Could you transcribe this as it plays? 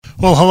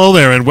Well, hello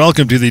there, and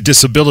welcome to the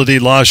Disability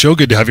Law Show.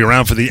 Good to have you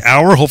around for the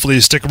hour. Hopefully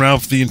you stick around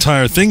for the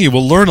entire thing. You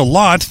will learn a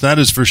lot, that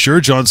is for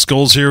sure. John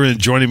Scholes here, and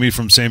joining me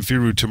from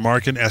Samfiru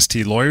Tamarkin,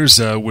 ST Lawyers,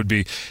 would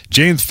be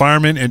James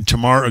Fireman and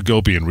Tamar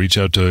Agopian. Reach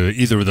out to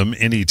either of them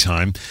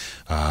anytime.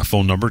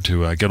 Phone number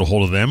to get a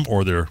hold of them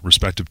or their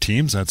respective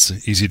teams.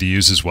 That's easy to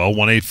use as well.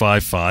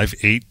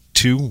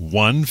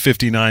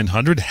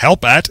 1-855-821-5900.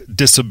 Help at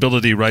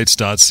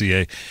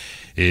disabilityrights.ca.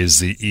 is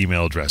the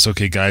email address.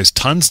 Okay, guys,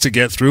 tons to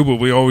get through, but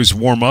we always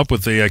warm up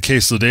with a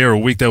case of the day or a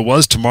week that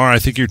was. Tomorrow, I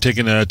think you're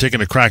taking a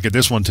crack at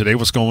this one today.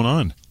 What's going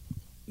on?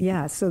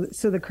 Yeah, so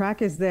the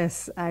crack is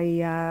this.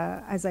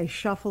 As I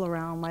shuffle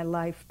around my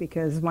life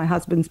because my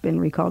husband's been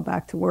recalled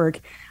back to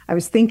work, I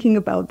was thinking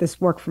about this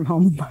work from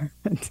home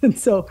environment. And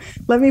so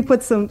let me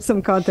put some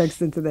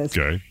context into this.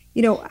 Okay.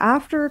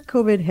 After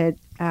COVID hit,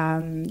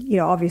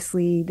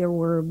 obviously there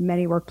were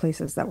many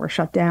workplaces that were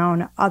shut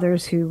down,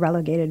 others who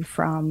relegated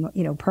from,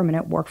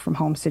 permanent work from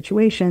home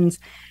situations.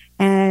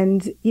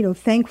 And,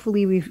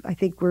 thankfully, I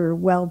think we're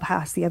well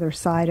past the other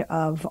side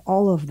of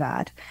all of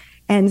that.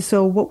 And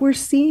so what we're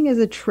seeing as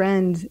a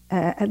trend,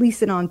 at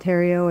least in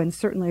Ontario and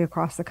certainly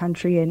across the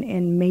country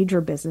in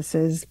major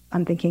businesses,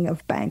 I'm thinking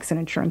of banks and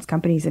insurance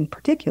companies in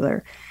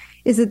particular,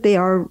 is that they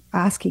are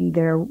asking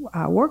their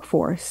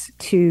workforce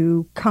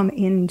to come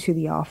into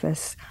the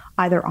office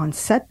either on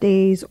set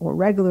days or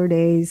regular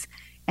days,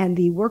 and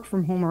the work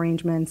from home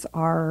arrangements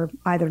are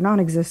either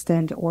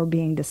non-existent or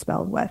being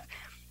dispelled with.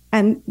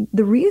 And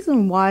the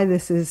reason why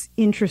this is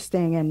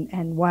interesting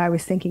and why I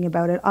was thinking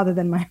about it, other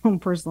than my own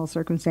personal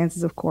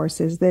circumstances, of course,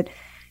 is that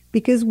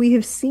because we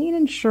have seen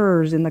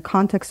insurers in the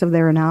context of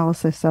their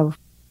analysis of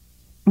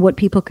what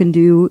people can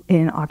do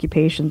in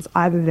occupations,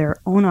 either their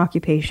own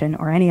occupation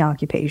or any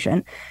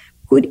occupation,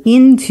 put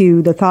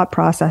into the thought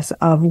process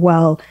of,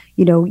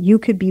 you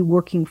could be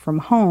working from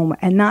home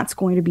and that's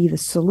going to be the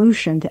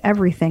solution to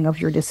everything of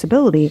your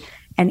disability,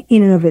 and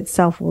in and of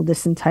itself will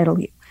disentitle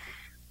you.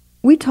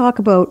 We talk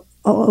about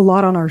a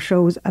lot on our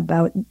shows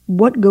about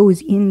what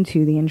goes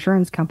into the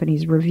insurance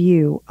company's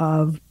review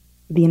of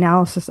the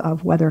analysis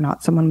of whether or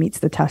not someone meets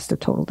the test of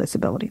total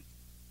disability.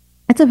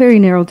 It's a very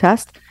narrow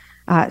test.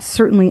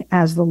 Certainly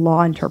as the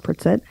law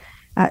interprets it.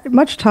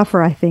 Much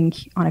tougher, I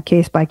think, on a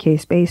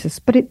case-by-case basis,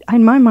 but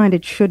in my mind,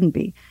 it shouldn't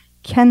be.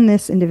 Can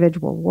this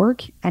individual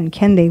work, and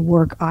can they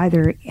work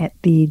either at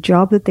the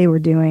job that they were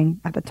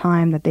doing at the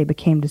time that they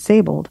became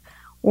disabled,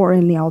 or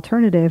in the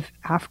alternative,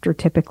 after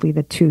typically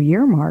the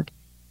 2-year mark,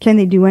 can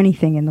they do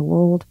anything in the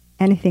world,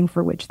 anything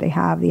for which they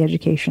have the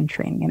education,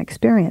 training, and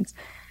experience?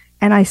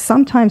 And I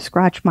sometimes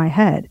scratch my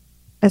head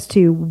as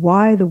to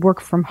why the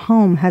work from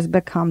home has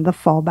become the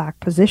fallback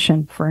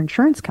position for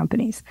insurance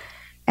companies.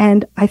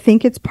 And I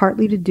think it's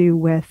partly to do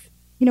with,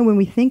 when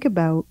we think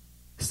about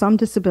some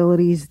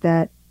disabilities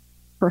that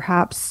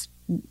perhaps,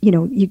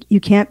 you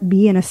can't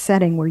be in a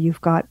setting where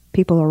you've got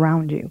people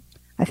around you.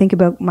 I think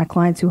about my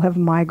clients who have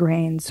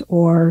migraines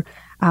or,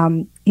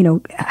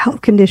 health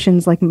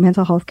conditions like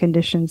mental health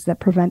conditions that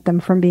prevent them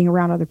from being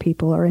around other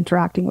people or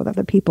interacting with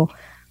other people.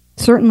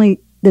 Certainly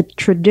the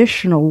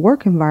traditional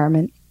work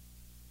environment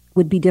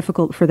would be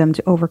difficult for them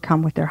to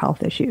overcome with their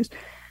health issues.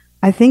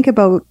 I think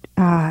about,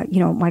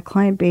 my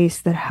client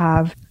base that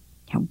have,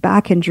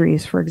 back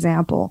injuries, for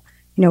example.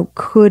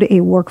 Could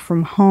a work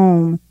from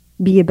home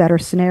be a better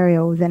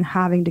scenario than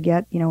having to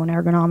get, an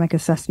ergonomic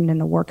assessment in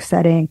the work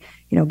setting,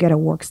 get a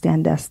work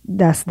stand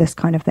desk, this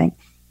kind of thing.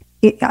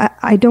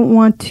 I don't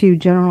want to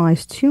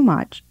generalize too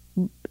much,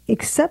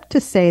 except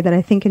to say that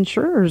I think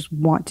insurers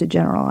want to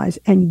generalize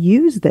and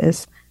use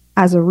this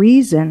as a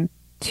reason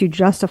to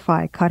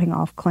justify cutting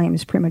off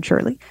claims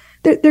prematurely.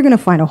 They're going to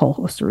find a whole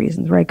host of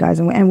reasons, right, guys?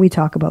 And we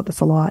talk about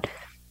this a lot.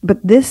 But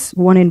this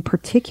one in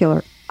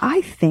particular,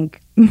 I think,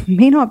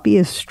 may not be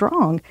as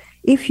strong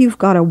if you've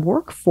got a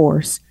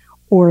workforce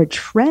or a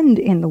trend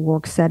in the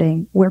work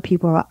setting where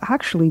people are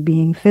actually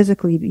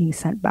physically being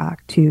sent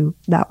back to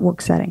that work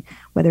setting,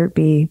 whether it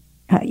be,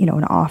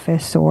 an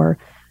office or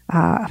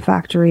a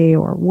factory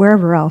or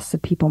wherever else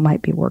that people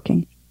might be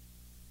working.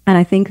 And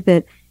I think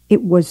that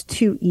it was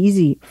too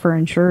easy for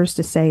insurers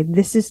to say,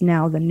 this is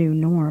now the new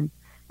norm,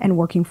 and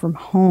working from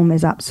home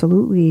is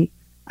absolutely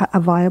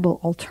a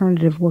viable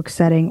alternative work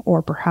setting,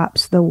 or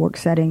perhaps the work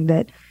setting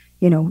that,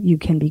 you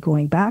can be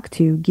going back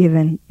to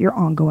given your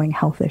ongoing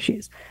health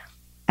issues.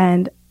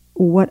 And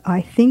what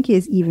I think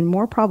is even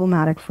more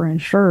problematic for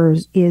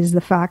insurers is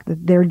the fact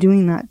that they're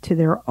doing that to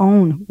their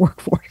own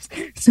workforce.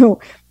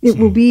 So it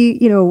will be,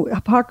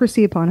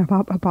 hypocrisy upon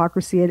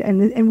hypocrisy.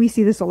 And we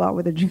see this a lot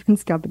with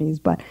insurance companies,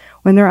 but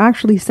when they're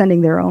actually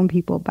sending their own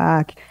people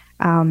back,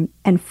 and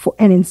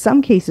in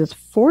some cases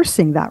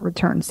forcing that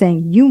return,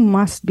 saying you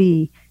must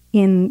be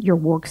in your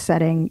work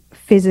setting,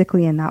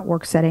 physically in that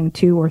work setting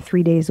 2 or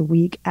 3 days a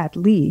week at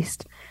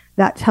least,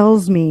 that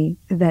tells me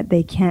that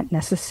they can't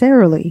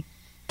necessarily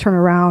turn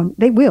around.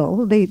 They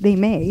will, they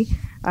may,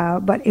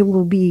 but it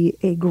will be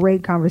a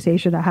great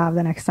conversation to have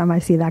the next time I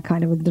see that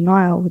kind of a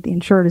denial with the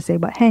insurer to say,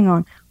 but hang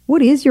on,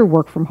 what is your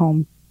work from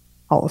home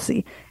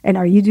policy? And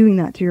are you doing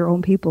that to your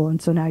own people?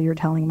 And so now you're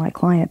telling my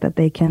client that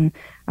they can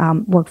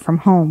work from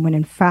home when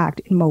in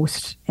fact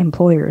most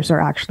employers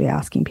are actually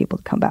asking people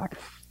to come back.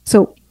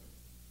 So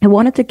I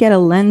wanted to get a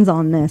lens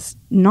on this,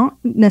 not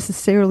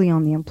necessarily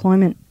on the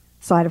employment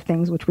side of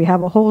things, which we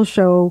have a whole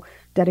show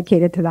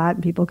dedicated to that,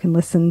 and people can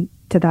listen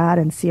to that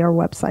and see our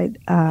website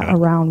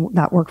around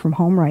that work from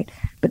home, right?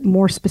 But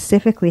more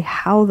specifically,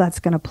 how that's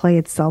going to play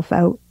itself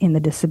out in the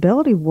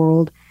disability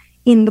world,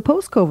 in the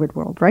post-COVID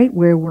world, right?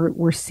 Where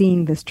we're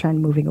seeing this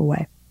trend moving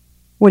away.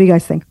 What do you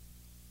guys think?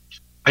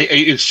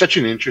 It's such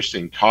an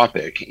interesting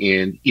topic,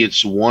 and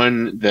it's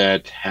one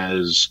that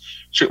has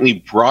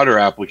certainly broader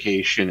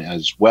application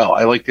as well.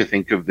 I like to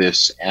think of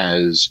this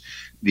as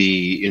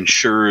the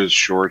insurer's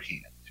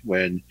shorthand.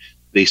 When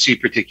they see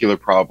particular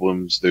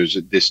problems, there's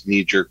this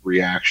knee-jerk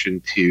reaction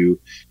to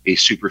a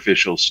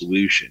superficial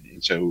solution.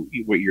 And so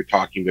what you're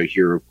talking about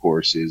here, of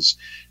course, is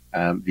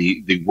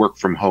the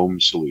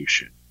work-from-home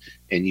solution.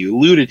 And you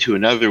alluded to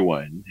another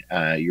one.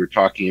 You're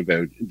talking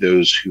about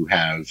those who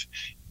have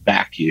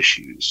back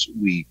issues.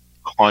 We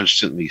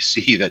constantly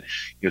see that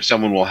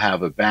someone will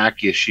have a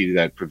back issue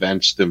that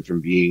prevents them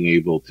from being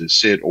able to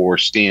sit or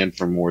stand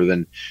for more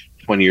than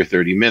 20 or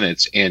 30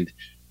 minutes. And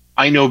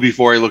I know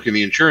before I look in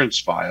the insurance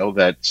file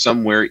that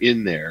somewhere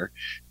in there,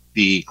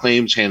 the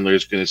claims handler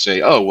is going to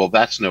say, oh, well,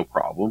 that's no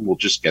problem. We'll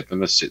just get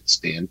them a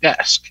sit-stand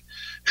desk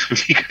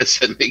because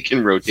then they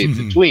can rotate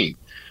between.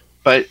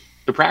 But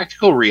the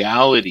practical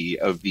reality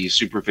of these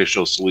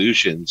superficial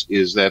solutions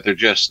is that they're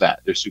just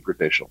that. They're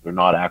superficial. They're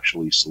not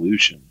actually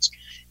solutions.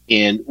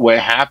 And what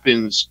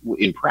happens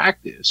in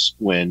practice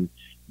when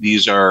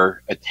these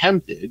are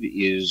attempted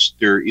is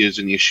there is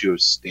an issue of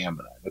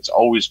stamina. That's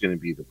always going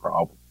to be the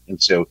problem.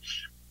 And so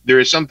there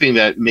is something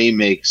that may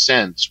make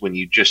sense when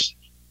you just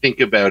think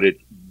about it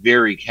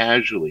very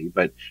casually.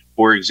 But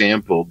for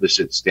example, the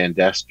sit-stand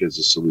desk is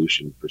a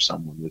solution for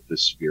someone with a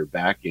severe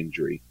back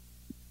injury.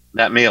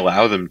 That may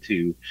allow them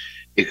to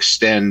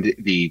extend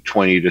the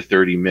 20 to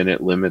 30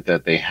 minute limit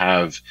that they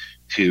have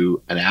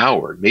to an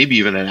hour, maybe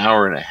even an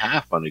hour and a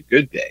half on a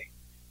good day.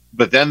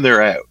 But then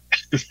they're out.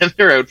 Then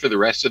they're out for the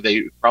rest of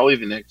the day, probably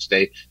the next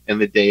day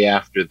and the day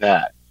after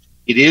that.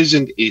 It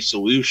isn't a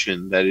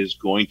solution that is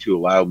going to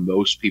allow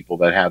most people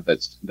that have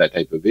that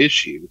type of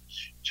issue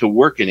to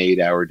work an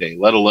 8-hour day,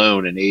 let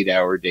alone an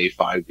 8-hour day,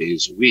 5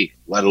 days a week,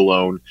 let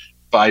alone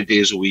 5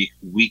 days a week,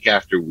 week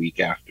after week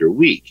after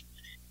week.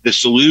 The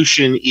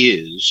solution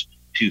is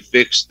to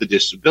fix the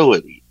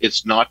disability.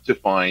 It's not to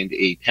find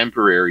a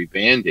temporary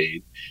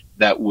Band-Aid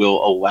that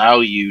will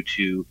allow you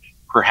to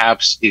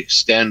perhaps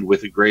extend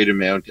with a great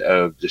amount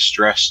of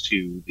distress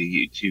to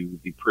the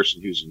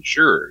person who's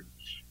insured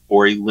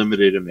for a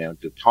limited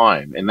amount of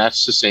time. And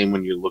that's the same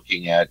when you're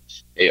looking at,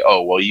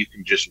 you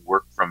can just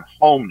work from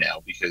home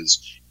now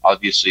because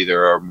obviously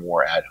there are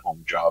more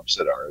at-home jobs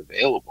that are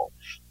available.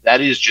 That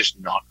is just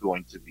not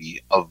going to be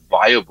a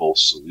viable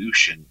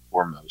solution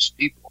for most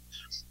people.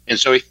 And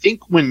so I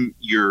think when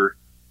you're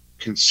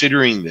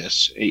considering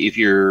this, if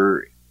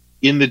you're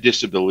in the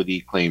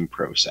disability claim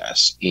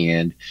process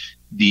and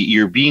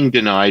you're being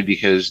denied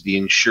because the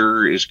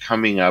insurer is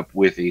coming up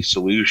with a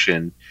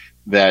solution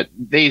that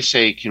they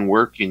say can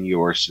work in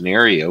your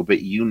scenario, but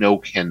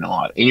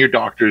cannot, and your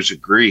doctors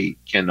agree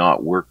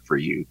cannot work for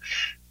you,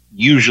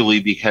 usually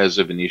because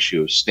of an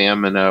issue of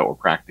stamina or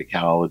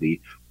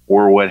practicality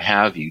or what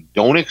have you.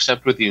 Don't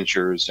accept what the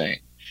insurer is saying.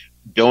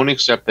 Don't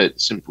accept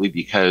that simply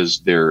because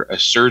they're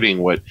asserting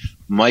what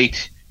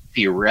might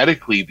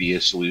theoretically be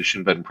a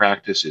solution, but in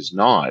practice is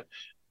not.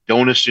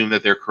 Don't assume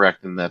that they're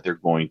correct and that they're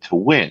going to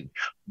win.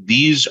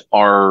 These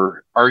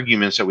are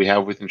arguments that we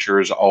have with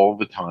insurers all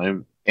the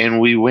time,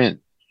 and we win.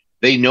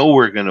 They know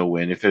we're going to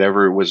win if it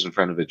ever was in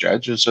front of a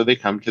judge, and so they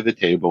come to the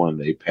table and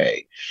they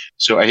pay.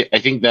 So I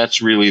think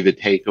that's really the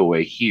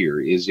takeaway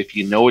here is if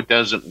you know it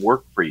doesn't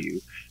work for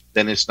you,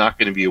 then it's not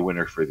going to be a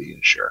winner for the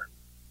insurer.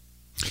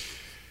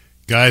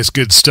 Guys,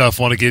 good stuff.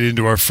 Want to get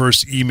into our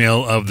first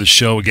email of the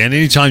show. Again,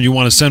 anytime you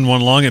want to send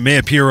one along, it may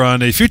appear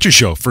on a future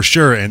show for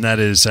sure, and that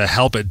is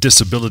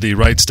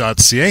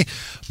help@disabilityrights.ca.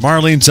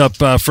 Marlene's up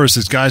first.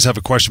 Says, guys, have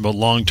a question about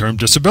long-term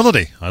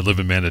disability. I live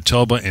in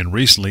Manitoba and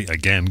recently,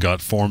 again, got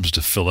forms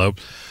to fill out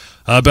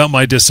about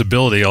my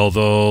disability,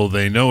 although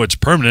they know it's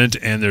permanent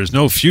and there's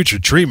no future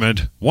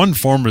treatment. One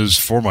form is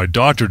for my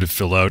doctor to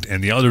fill out,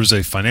 and the other is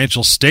a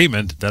financial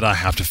statement that I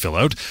have to fill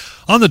out.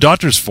 On the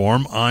doctor's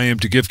form, I am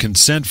to give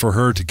consent for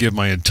her to give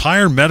my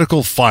entire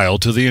medical file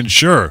to the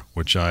insurer,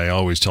 which I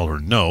always tell her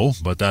no,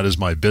 but that is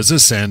my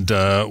business and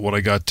what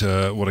I got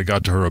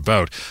to her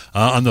about.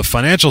 On the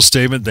financial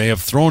statement, they have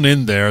thrown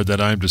in there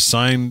that I'm to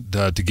sign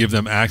to give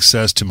them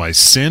access to my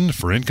SIN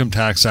for income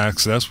tax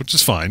access, which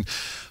is fine.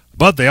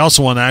 But they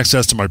also want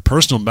access to my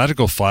personal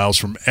medical files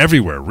from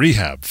everywhere,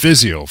 rehab,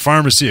 physio,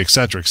 pharmacy,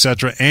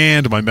 etc.,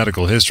 and my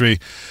medical history.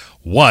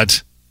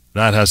 What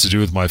That has to do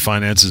with my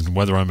finances and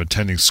whether I'm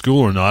attending school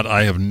or not.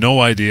 I have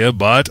no idea,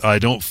 but I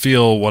don't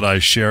feel what I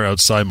share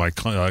outside my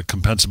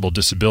compensable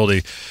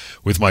disability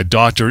with my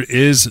doctor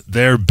is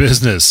their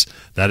business.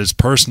 That is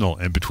personal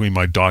and between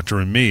my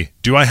doctor and me.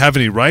 Do I have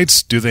any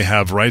rights? Do they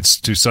have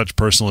rights to such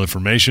personal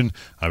information?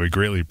 I would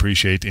greatly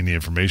appreciate any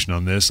information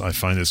on this. I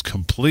find this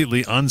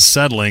completely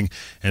unsettling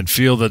and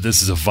feel that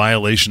this is a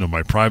violation of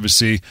my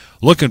privacy.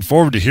 Looking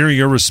forward to hearing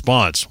your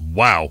response.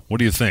 Wow. What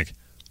do you think?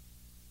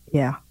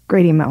 Yeah,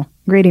 great email.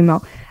 Great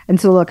email. And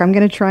so, look, I'm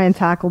going to try and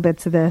tackle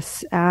bits of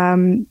this.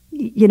 John,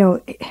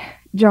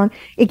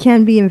 it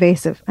can be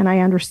invasive, and I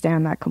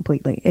understand that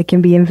completely. It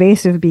can be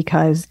invasive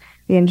because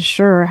the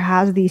insurer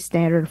has these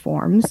standard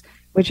forms,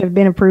 which have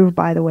been approved,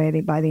 by the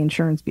way, by the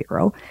Insurance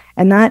Bureau,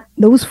 and that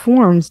those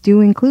forms do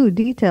include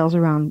details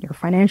around your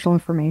financial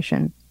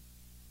information,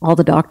 all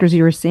the doctors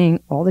you are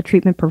seeing, all the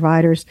treatment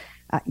providers.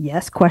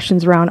 Yes,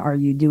 questions around, are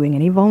you doing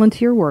any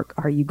volunteer work?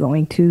 Are you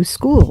going to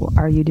school?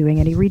 Are you doing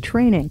any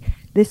retraining?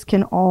 This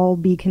can all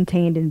be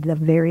contained in the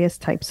various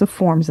types of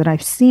forms that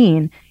I've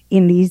seen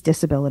in these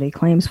disability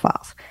claims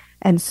files.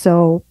 And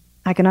so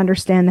I can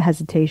understand the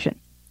hesitation.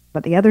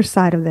 But the other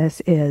side of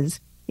this is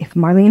if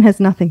Marlene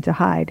has nothing to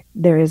hide,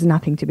 there is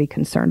nothing to be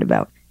concerned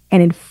about.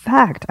 And in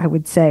fact, I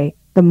would say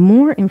the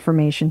more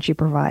information she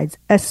provides,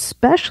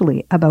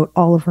 especially about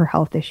all of her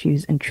health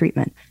issues and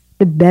treatment,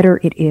 the better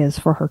it is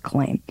for her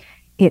claim.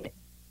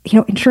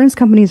 Insurance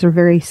companies are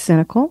very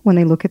cynical when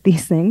they look at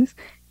these things,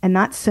 and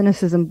that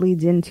cynicism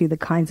bleeds into the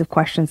kinds of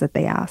questions that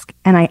they ask.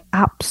 And I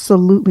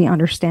absolutely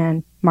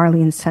understand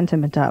Marlene's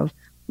sentiment of,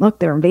 look,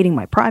 they're invading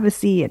my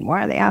privacy, and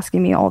why are they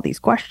asking me all these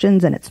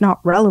questions, and it's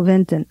not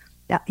relevant. And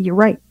you're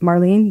right,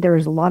 Marlene,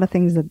 there's a lot of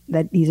things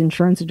that these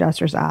insurance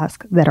adjusters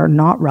ask that are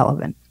not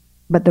relevant.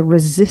 But the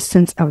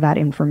resistance of that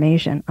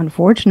information,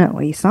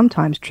 unfortunately,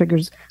 sometimes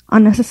triggers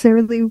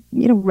unnecessarily,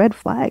 red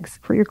flags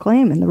for your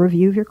claim and the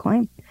review of your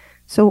claim.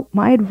 So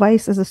my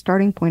advice as a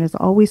starting point is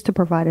always to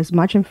provide as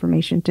much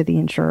information to the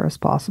insurer as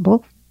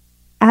possible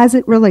as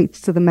it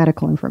relates to the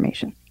medical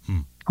information.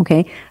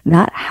 Okay,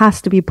 that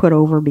has to be put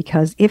over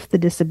because if the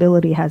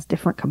disability has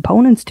different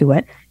components to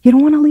it, you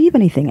don't want to leave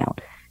anything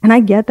out. And I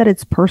get that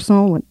it's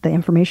personal with the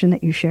information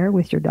that you share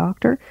with your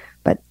doctor,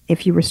 but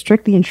if you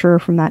restrict the insurer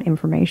from that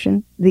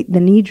information, the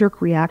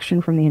knee-jerk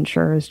reaction from the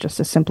insurer is just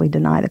to simply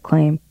deny the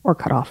claim or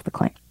cut off the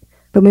claim.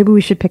 But maybe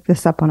we should pick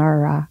this up on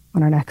our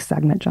next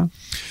segment, John.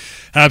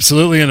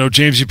 Absolutely. I know,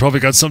 James, you probably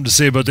got something to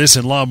say about this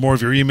and a lot more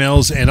of your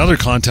emails and other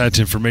contact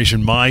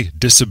information,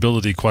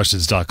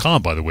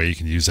 mydisabilityquestions.com. By the way, you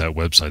can use that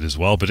website as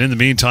well. But in the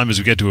meantime, as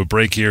we get to a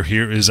break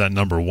here is that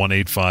number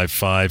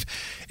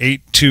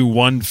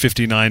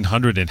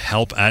 1-855-821-5900 and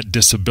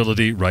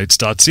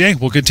help@disabilityrights.ca.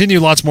 We'll continue.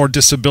 Lots more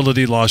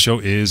Disability Law Show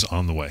is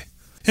on the way.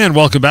 And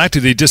welcome back to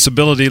the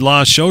Disability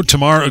Law Show.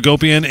 Tamar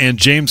Agopian and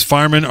James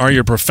Fireman are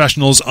your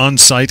professionals on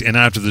site and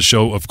after the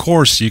show. Of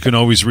course, you can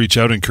always reach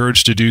out,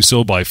 encouraged to do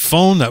so by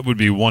phone. That would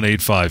be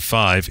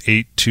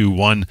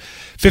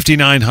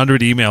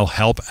 1-855-821-5900. Email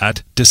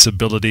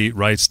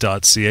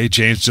help@disabilityrights.ca.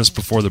 James, just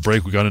before the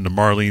break, we got into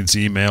Marlene's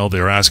email.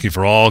 They were asking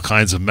for all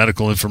kinds of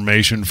medical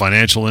information,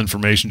 financial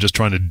information, just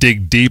trying to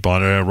dig deep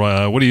on it.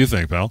 What do you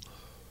think, pal?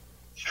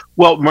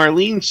 Well,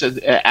 Marlene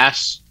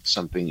asked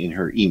something in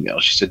her email.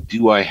 She said,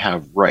 do I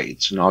have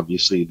rights? And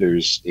obviously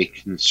there's a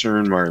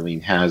concern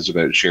Marlene has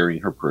about sharing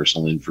her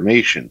personal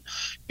information.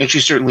 And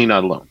she's certainly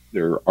not alone.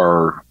 There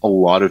are a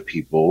lot of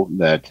people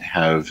that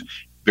have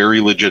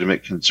very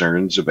legitimate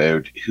concerns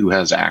about who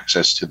has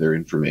access to their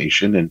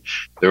information. And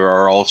there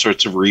are all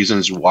sorts of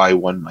reasons why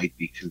one might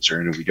be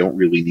concerned, and we don't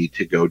really need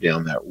to go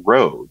down that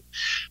road.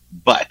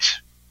 But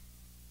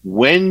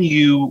when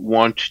you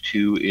want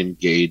to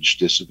engage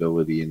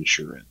disability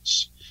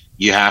insurance,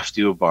 you have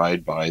to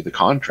abide by the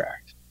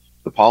contract,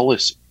 the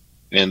policy.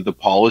 And the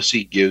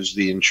policy gives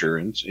the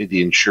insurer,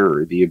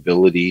 the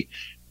ability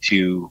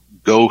to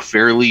go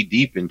fairly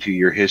deep into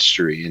your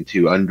history and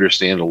to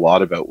understand a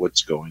lot about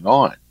what's going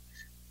on.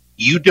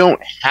 You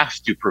don't have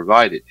to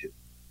provide it to them.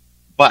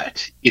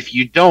 But if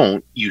you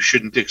don't, you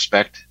shouldn't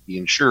expect the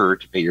insurer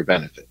to pay your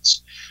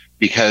benefits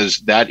because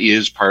that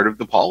is part of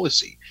the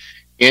policy.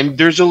 And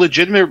there's a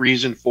legitimate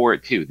reason for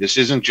it, too. This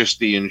isn't just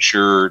the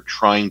insurer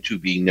trying to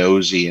be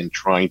nosy and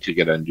trying to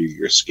get under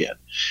your skin.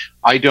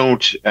 I'm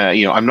not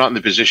in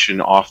the position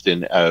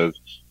often of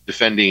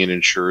defending an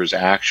insurer's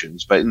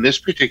actions, but in this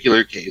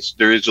particular case,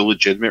 there is a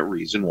legitimate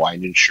reason why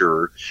an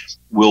insurer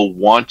will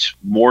want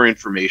more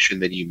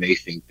information than you may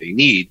think they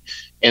need.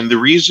 And the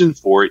reason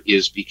for it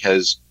is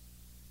because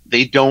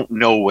they don't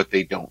know what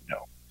they don't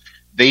know.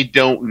 They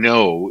don't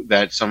know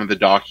that some of the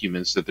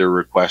documents that they're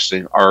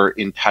requesting are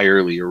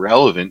entirely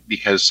irrelevant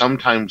because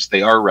sometimes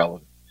they are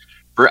relevant.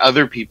 For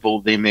other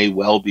people, they may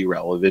well be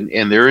relevant,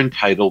 and they're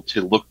entitled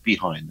to look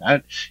behind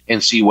that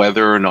and see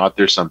whether or not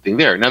there's something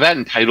there. Now, that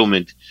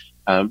entitlement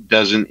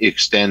doesn't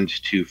extend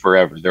to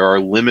forever. There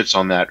are limits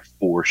on that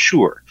for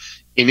sure.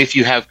 And if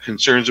you have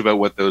concerns about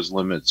what those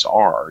limits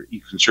are, you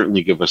can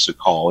certainly give us a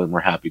call and we're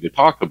happy to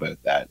talk about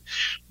that.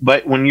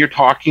 But when you're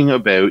talking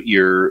about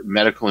your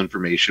medical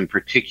information,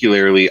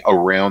 particularly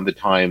around the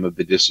time of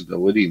the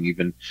disability and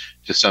even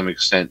to some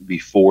extent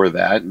before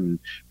that, and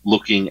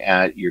looking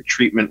at your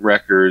treatment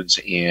records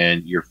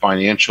and your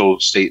financial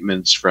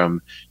statements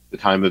from the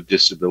time of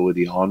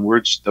disability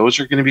onwards, those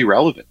are going to be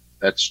relevant.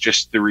 That's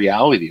just the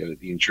reality of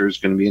it. The insurer is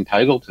going to be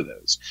entitled to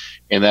those.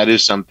 And that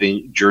is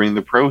something during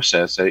the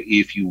process that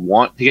if you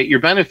want to get your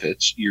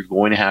benefits, you're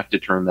going to have to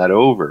turn that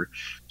over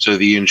so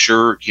the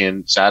insurer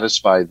can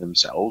satisfy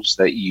themselves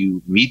that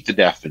you meet the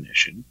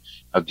definition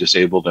of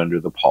disabled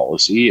under the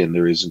policy and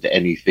there isn't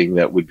anything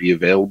that would be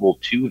available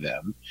to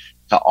them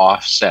to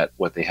offset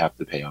what they have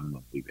to pay on a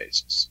monthly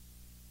basis.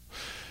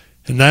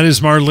 And that is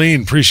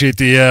Marlene. Appreciate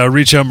the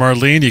reach out,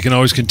 Marlene. You can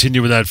always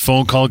continue with that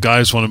phone call.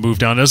 Guys want to move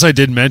down. As I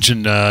did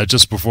mention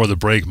just before the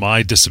break,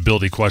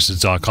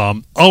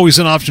 mydisabilityquestions.com. Always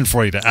an option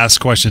for you to ask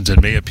questions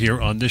that may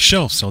appear on this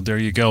show. So there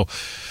you go.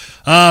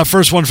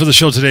 First one for the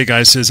show today,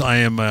 guys, says, I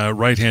am a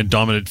right-hand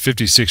dominant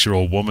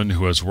 56-year-old woman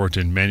who has worked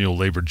in manual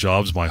labor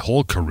jobs my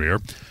whole career.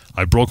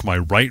 I broke my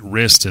right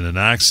wrist in an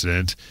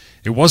accident.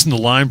 It wasn't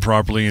aligned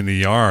properly in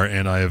the ER,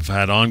 and I have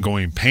had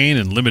ongoing pain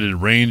and limited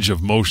range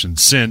of motion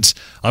since.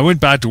 I went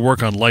back to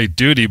work on light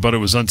duty, but it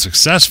was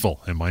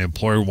unsuccessful, and my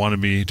employer wanted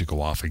me to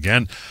go off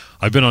again.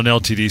 I've been on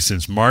LTD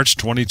since March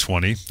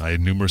 2020. I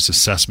had numerous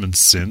assessments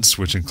since,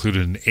 which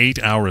included an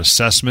 8-hour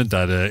assessment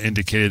that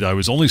indicated I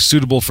was only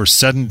suitable for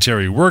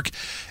sedentary work.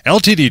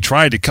 LTD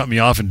tried to cut me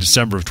off in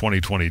December of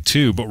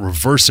 2022, but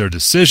reversed their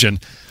decision.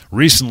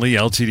 Recently,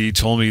 LTD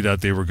told me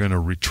that they were going to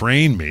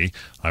retrain me.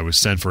 I was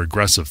sent for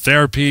aggressive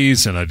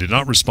therapies, and I did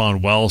not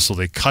respond well, so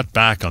they cut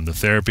back on the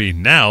therapy.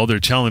 Now they're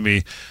telling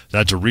me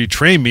that to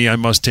retrain me, I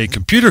must take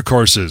computer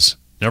courses,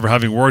 never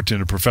having worked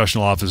in a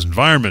professional office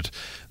environment.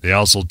 They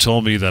also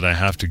told me that I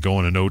have to go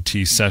on an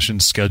OT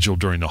session scheduled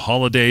during the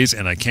holidays,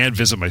 and I can't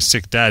visit my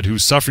sick dad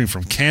who's suffering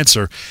from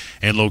cancer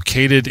and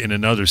located in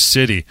another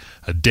city,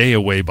 a day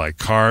away by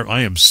car.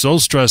 I am so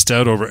stressed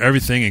out over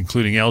everything,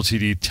 including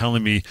LTD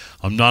telling me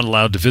I'm not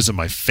allowed to visit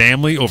my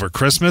family over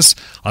Christmas.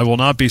 I will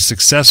not be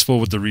successful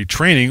with the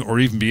retraining or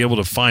even be able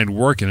to find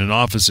work in an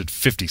office at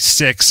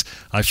 56.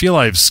 I feel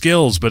I have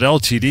skills, but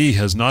LTD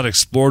has not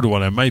explored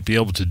what I might be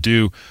able to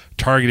do,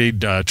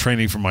 targeted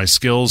training for my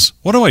skills.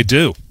 What do I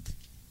do?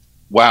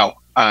 Wow.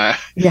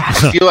 Yeah.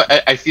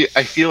 I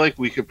feel like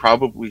we could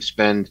probably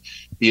spend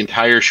the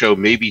entire show,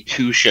 maybe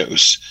 2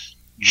 shows,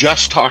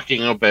 just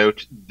talking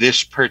about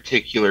this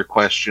particular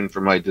question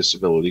from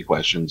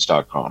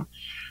mydisabilityquestions.com.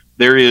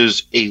 There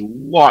is a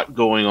lot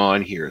going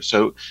on here.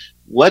 So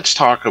let's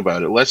talk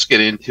about it. Let's get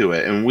into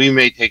it. And we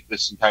may take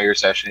this entire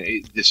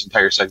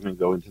segment,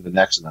 go into the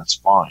next, and that's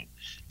fine.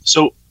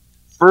 So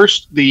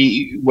first,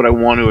 what I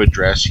want to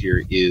address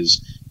here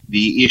is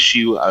the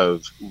issue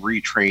of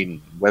retraining,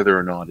 whether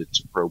or not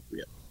it's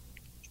appropriate.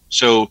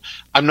 So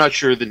I'm not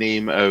sure the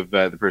name of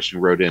the person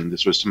who wrote in.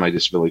 This was to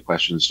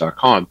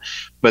mydisabilityquestions.com.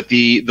 But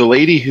the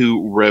lady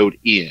who wrote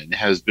in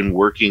has been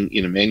working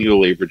in a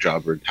manual labor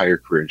job her entire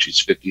career, and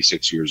she's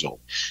 56 years old.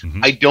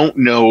 Mm-hmm. I don't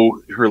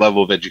know her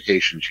level of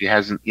education. She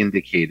hasn't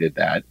indicated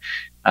that.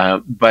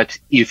 But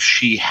if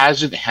she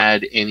hasn't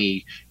had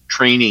any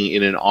training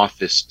in an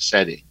office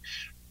setting,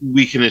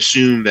 we can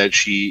assume that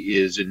she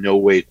is in no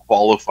way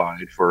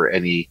qualified for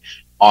any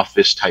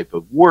office type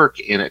of work.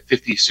 And at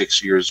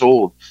 56 years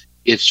old,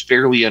 it's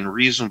fairly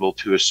unreasonable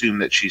to assume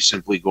that she's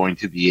simply going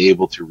to be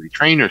able to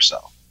retrain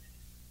herself.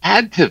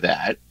 Add to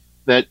that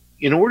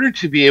in order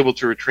to be able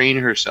to retrain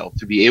herself,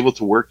 to be able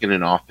to work in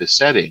an office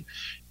setting,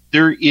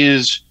 there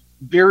is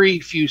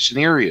very few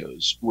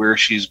scenarios where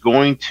she's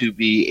going to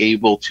be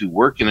able to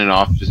work in an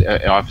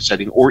office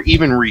setting or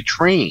even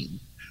retrain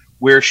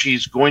where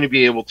she's going to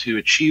be able to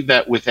achieve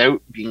that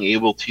without being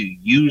able to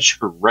use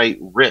her right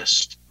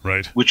wrist,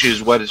 right, which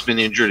is what has been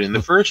injured in the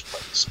first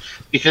place.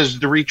 Because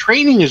the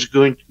retraining is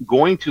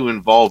going to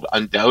involve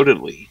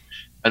undoubtedly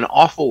an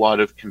awful lot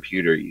of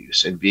computer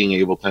use and being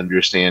able to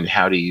understand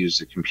how to use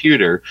the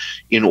computer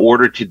in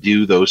order to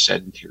do those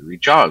sedentary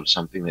jobs,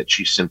 something that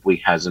she simply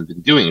hasn't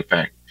been doing. In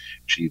fact,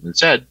 she even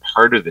said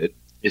part of it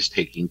is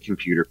taking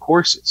computer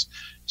courses.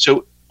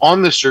 So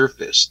on the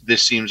surface,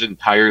 this seems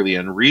entirely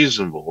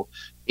unreasonable.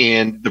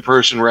 And the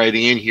person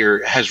writing in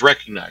here has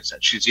recognized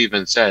that. She's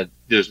even said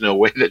there's no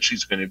way that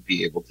she's going to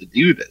be able to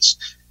do this.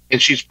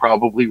 And she's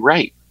probably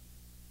right.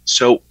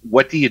 So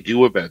what do you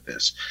do about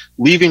this?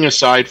 Leaving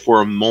aside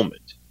for a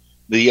moment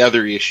the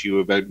other issue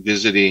about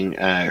visiting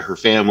her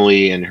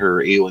family and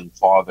her ailing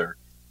father,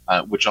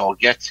 which I'll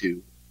get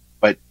to,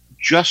 but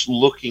just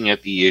looking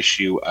at the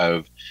issue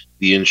of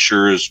the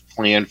insurer's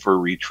plan for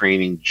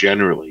retraining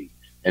generally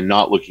and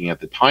not looking at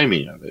the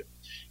timing of it,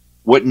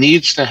 what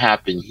needs to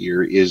happen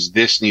here is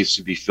this needs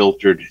to be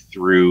filtered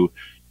through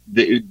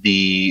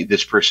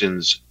this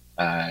person's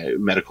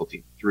medical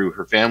team, through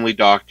her family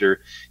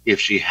doctor. If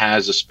she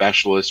has a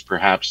specialist,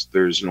 perhaps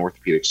there's an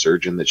orthopedic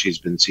surgeon that she's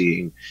been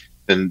seeing,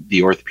 then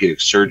the orthopedic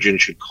surgeon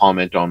should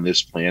comment on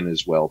this plan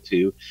as well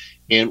too.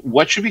 And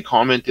what should be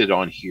commented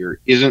on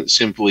here isn't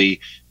simply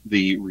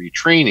the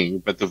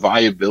retraining, but the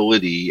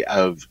viability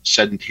of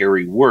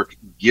sedentary work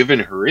given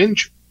her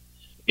injury.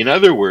 In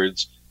other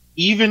words,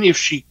 even if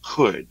she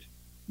could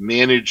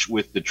manage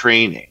with the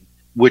training,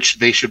 which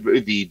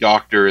the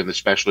doctor and the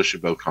specialist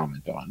should both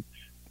comment on,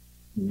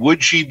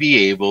 would she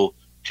be able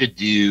to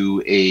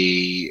do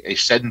a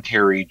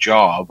sedentary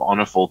job on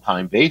a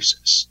full-time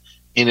basis?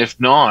 And if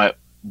not,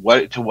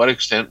 to what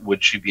extent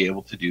would she be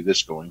able to do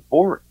this going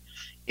forward?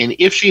 And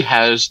if she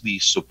has the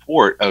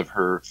support of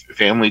her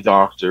family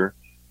doctor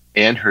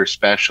and her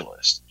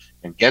specialist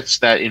and gets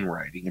that in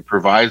writing and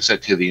provides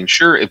that to the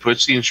insurer, it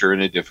puts the insurer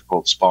in a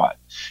difficult spot.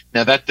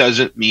 Now, that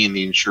doesn't mean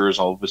the insurer is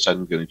all of a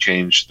sudden going to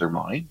change their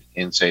mind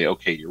and say,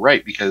 okay, you're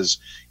right, because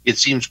it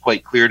seems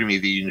quite clear to me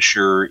the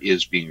insurer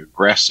is being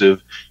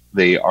aggressive.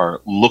 They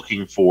are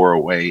looking for a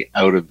way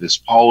out of this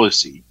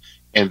policy,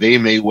 and they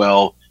may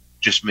well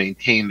just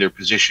maintain their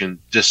position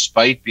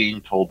despite being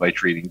told by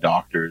treating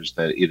doctors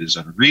that it is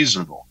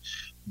unreasonable.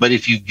 But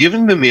if you've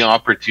given them the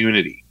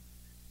opportunity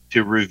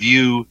to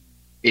review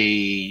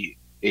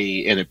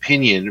an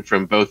opinion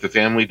from both the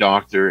family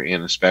doctor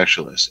and a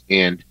specialist,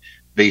 and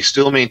they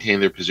still maintain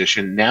their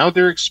position, now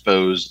they're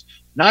exposed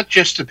not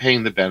just to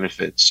paying the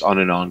benefits on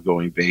an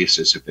ongoing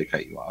basis if they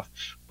cut you off,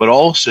 but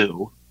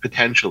also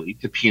potentially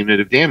to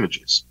punitive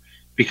damages.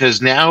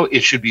 Because now it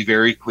should be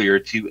very clear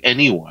to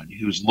anyone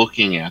who's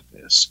looking at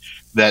this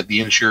that the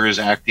insurer is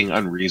acting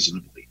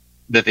unreasonably,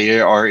 that they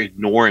are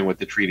ignoring what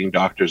the treating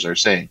doctors are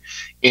saying.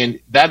 And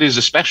that is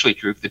especially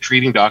true if the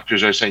treating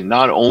doctors are saying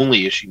not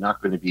only is she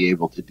not going to be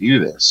able to do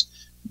this,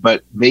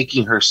 but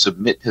making her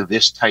submit to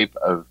this type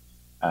of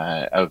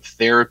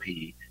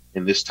therapy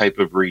and this type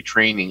of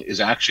retraining is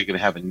actually going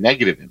to have a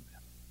negative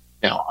impact.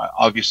 Now,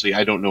 obviously,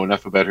 I don't know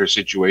enough about her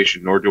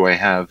situation, nor do I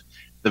have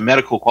the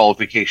medical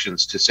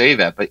qualifications to say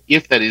that. But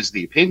if that is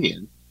the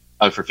opinion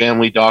of her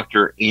family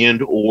doctor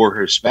and or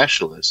her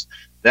specialist,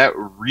 that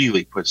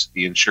really puts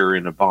the insurer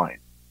in a bind.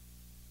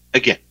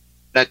 Again,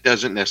 that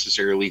doesn't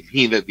necessarily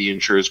mean that the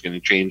insurer is going to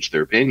change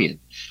their opinion.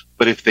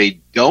 But if they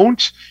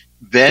don't,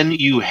 then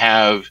you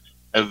have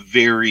a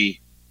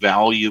very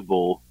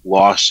valuable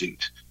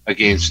lawsuit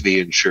against the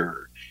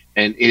insurer.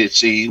 And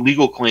it's a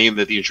legal claim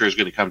that the insurer is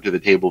going to come to the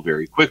table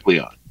very quickly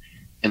on.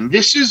 And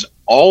this is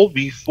all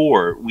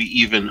before we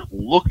even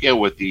look at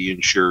what the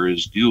insurer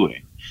is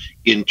doing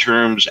in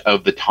terms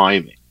of the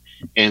timing.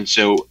 And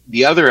so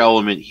the other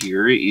element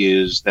here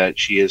is that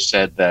she has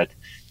said that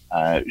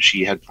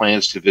she had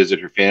plans to visit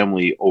her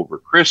family over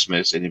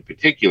Christmas. And in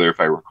particular, if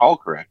I recall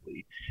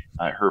correctly,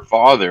 her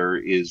father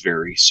is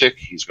very sick.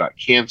 He's got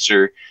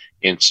cancer.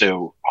 And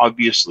so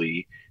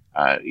obviously,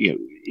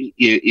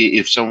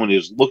 if someone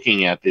is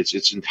looking at this,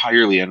 it's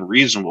entirely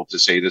unreasonable to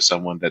say to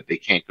someone that they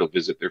can't go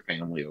visit their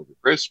family over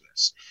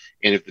Christmas.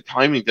 And if the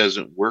timing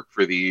doesn't work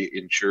for the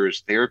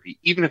insurer's therapy,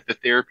 even if the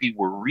therapy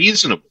were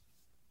reasonable,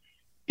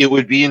 it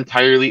would be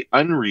entirely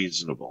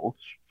unreasonable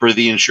for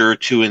the insurer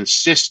to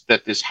insist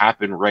that this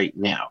happen right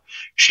now.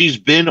 She's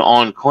been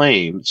on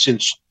claim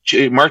since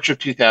March of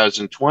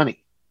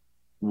 2020.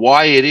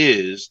 Why it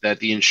is that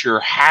the insurer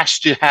has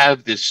to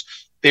have this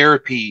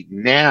therapy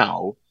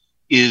now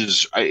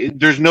is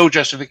there's no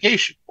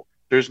justification.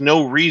 There's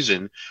no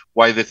reason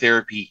why the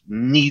therapy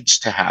needs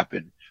to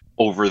happen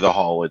over the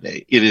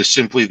holiday. It is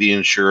simply the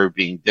insurer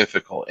being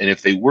difficult. And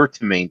if they were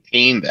to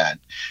maintain that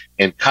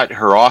and cut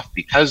her off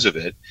because of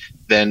it,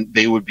 then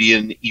they would be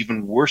in an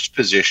even worse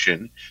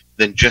position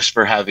than just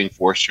for having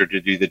forced her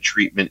to do the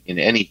treatment in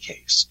any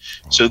case.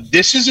 So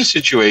this is a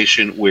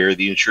situation where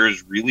the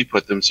insurers really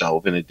put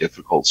themselves in a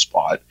difficult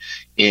spot.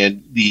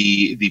 And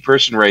the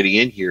person writing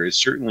in here is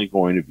certainly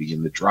going to be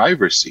in the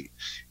driver's seat.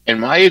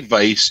 And my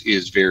advice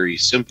is very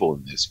simple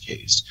in this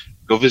case.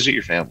 Go visit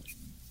your family.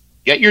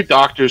 Get your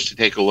doctors to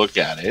take a look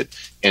at it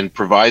and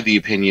provide the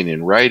opinion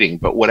in writing.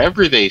 But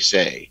whatever they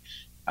say,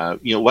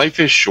 life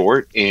is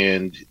short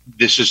and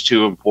this is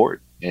too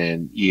important.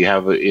 And you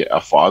have a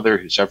father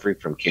who's suffering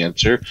from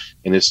cancer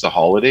and it's the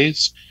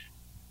holidays.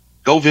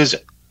 Go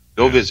visit.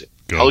 Go visit.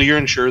 Go. Tell your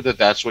insurer that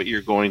that's what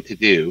you're going to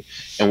do.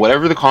 And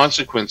whatever the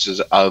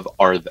consequences of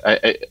are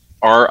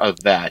of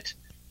that,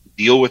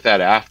 deal with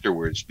that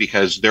afterwards,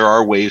 because there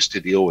are ways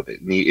to deal with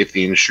it. And if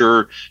the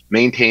insurer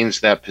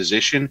maintains that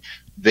position,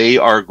 they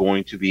are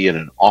going to be in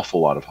an awful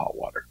lot of hot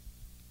water.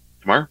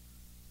 Tamar?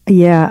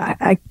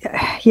 Yeah,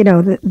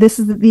 this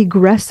is the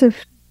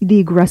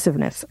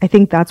aggressiveness. I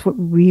think that's what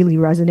really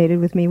resonated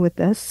with me with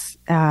this,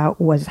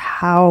 was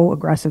how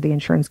aggressive the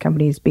insurance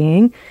company is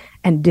being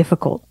and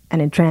difficult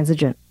and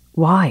intransigent.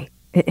 Why?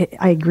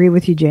 I agree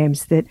with you,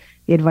 James, that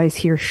the advice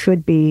here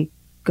should be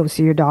go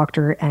see your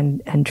doctor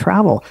and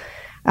travel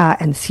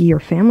and see your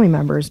family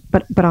members.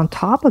 But on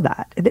top of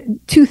that,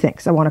 two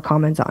things I want to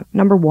comment on.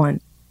 Number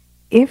one,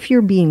 if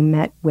you're being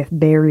met with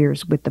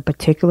barriers with the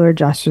particular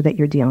adjuster that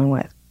you're dealing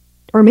with,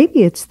 or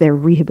maybe it's their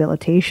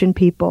rehabilitation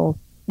people,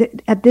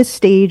 at this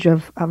stage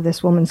of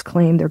this woman's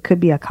claim, there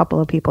could be a couple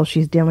of people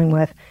she's dealing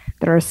with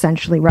that are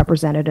essentially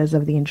representatives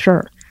of the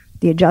insurer.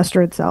 The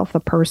adjuster itself, the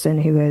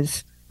person who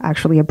is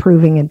actually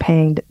approving and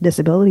paying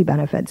disability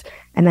benefits.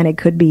 And then it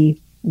could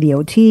be the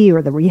OT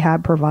or the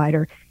rehab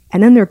provider.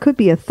 And then there could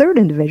be a third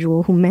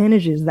individual who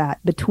manages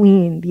that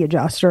between the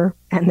adjuster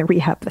and the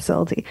rehab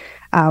facility.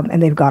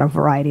 And they've got a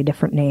variety of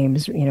different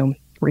names,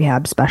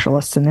 rehab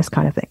specialists and this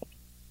kind of thing.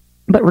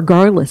 But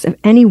regardless, if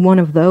any one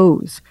of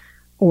those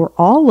or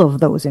all of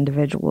those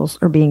individuals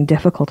are being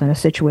difficult in a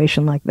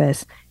situation like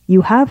this,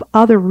 you have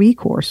other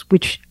recourse,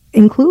 which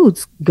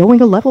includes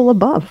going a level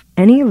above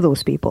any of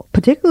those people,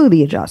 particularly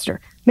the adjuster.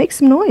 Make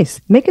some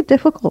noise, make it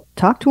difficult,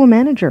 talk to a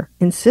manager,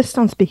 insist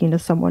on speaking to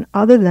someone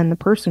other than the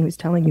person who's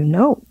telling you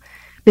no,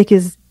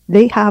 because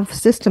they have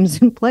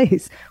systems in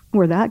place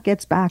where that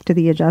gets back to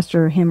the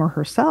adjuster, him or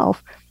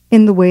herself,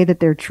 in the way that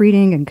they're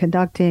treating and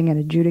conducting and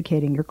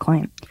adjudicating your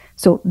claim.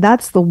 So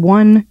that's the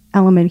one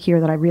element here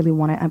that I really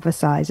want to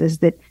emphasize, is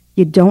that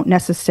you don't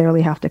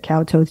necessarily have to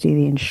kowtow to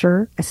the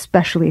insurer,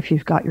 especially if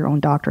you've got your own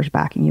doctors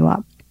backing you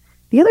up.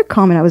 The other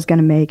comment I was going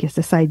to make is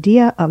this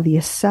idea of the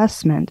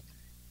assessment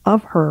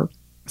of her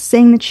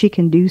saying that she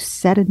can do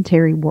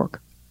sedentary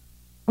work.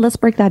 Let's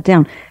break that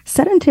down.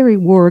 Sedentary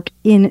work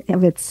in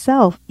of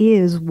itself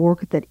is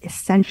work that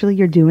essentially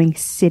you're doing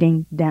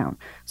sitting down.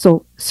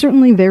 So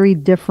certainly very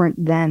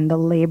different than the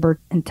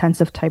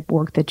labor-intensive type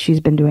work that she's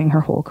been doing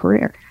her whole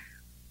career.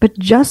 But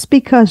just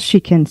because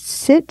she can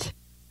sit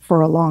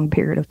for a long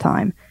period of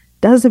time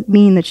doesn't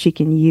mean that she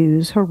can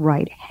use her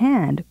right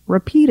hand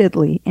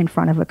repeatedly in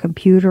front of a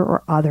computer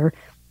or other,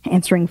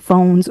 answering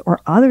phones or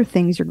other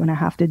things you're going to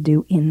have to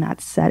do in that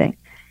setting.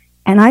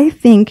 And I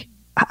think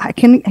I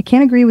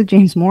can't agree with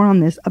James more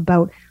on this,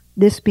 about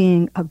this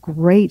being a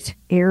great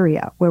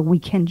area where we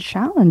can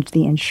challenge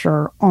the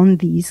insurer on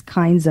these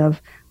kinds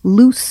of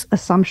loose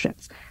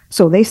assumptions.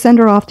 So they send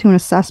her off to an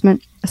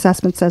assessment.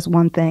 Assessment says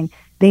one thing.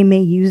 They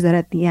may use that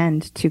at the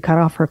end to cut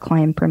off her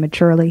claim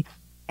prematurely.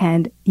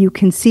 And you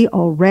can see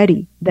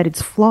already that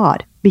it's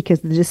flawed,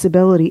 because the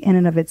disability in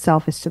and of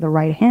itself is to the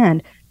right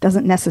hand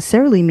doesn't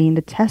necessarily mean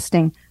the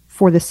testing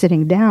for the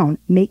sitting down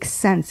makes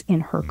sense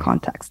in her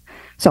context.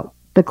 So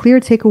the clear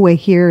takeaway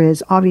here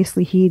is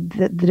obviously heed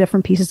the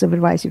different pieces of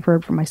advice you've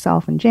heard from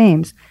myself and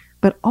James,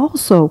 but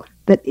also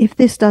that if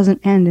this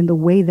doesn't end in the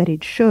way that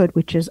it should,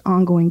 which is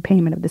ongoing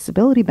payment of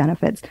disability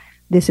benefits,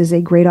 this is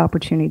a great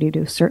opportunity to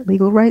assert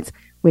legal rights,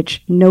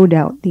 which no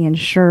doubt the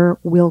insurer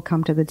will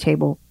come to the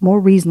table more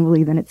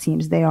reasonably than it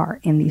seems they are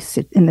in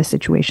this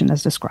situation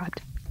as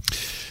described.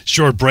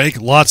 Short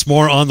break. Lots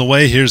more on the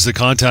way. Here's the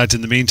contact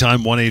in the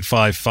meantime,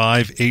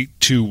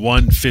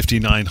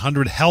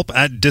 1-855-821-5900,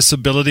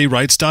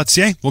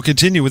 help@disabilityrights.ca. We'll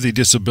continue with the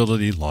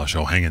Disability Law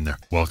Show. Hang in there.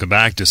 Welcome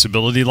back.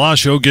 Disability Law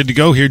Show. Good to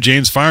go here.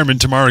 James Fireman,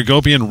 Tamara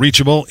Gopian,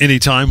 reachable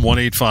anytime,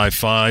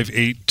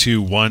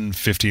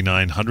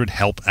 1-855-821-5900,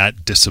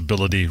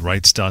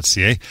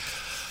 help@disabilityrights.ca.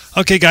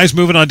 Okay, guys,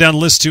 moving on down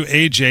the list to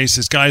AJ.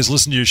 Says, guys,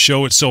 listen to your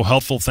show. It's so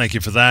helpful. Thank you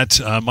for that.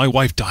 My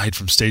wife died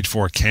from stage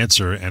 4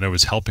 cancer, and I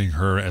was helping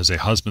her as a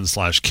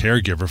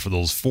husband/caregiver for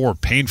those 4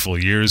 painful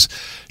years.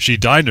 She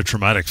died in a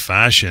traumatic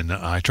fashion.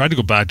 I tried to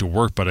go back to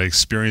work, but I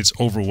experienced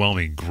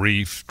overwhelming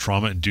grief,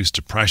 trauma-induced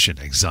depression,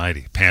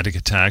 anxiety, panic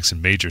attacks,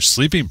 and major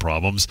sleeping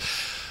problems.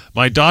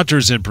 My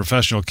doctors and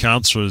professional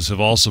counselors have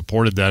all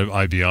supported that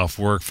I be off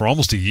work for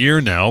almost a year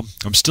now.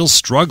 I'm still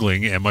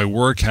struggling, and my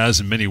work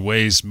has in many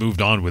ways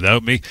moved on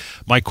without me.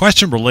 My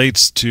question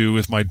relates to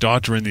if my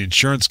doctor and the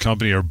insurance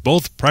company are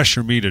both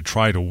pressuring me to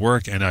try to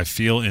work, and I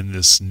feel in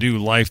this new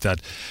life that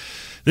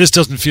this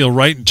doesn't feel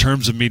right in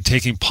terms of me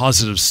taking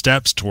positive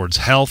steps towards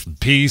health and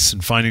peace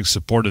and finding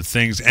supportive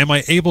things. Am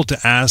I able to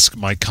ask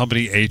my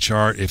company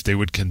HR if they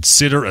would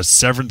consider a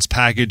severance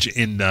package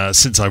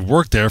since I've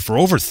worked there for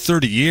over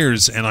 30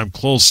 years and I'm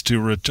close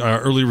to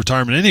early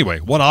retirement anyway?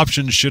 What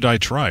options should I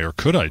try, or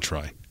could I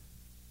try?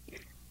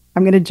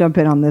 I'm going to jump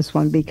in on this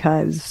one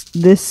because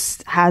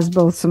this has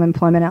both some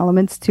employment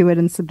elements to it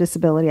and some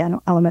disability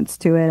elements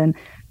to it. And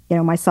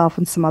myself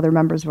and some other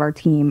members of our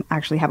team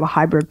actually have a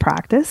hybrid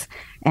practice,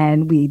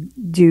 and we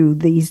do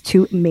these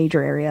 2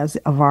 major areas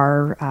of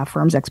our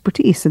firm's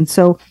expertise. And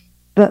so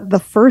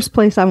the first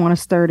place I want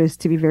to start is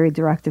to be very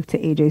directive to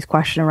AJ's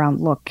question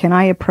around, look, can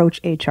I approach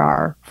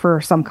HR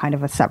for some kind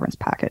of a severance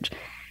package?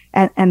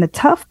 And the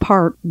tough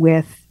part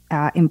with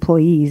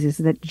employees is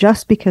that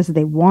just because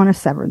they want a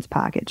severance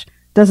package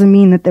doesn't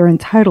mean that they're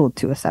entitled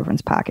to a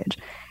severance package.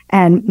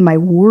 And my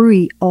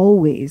worry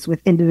always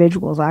with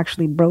individuals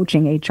actually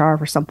broaching HR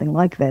for something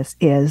like this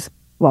is,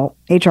 well,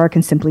 HR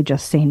can simply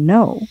just say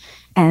no.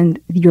 And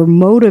your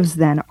motives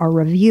then are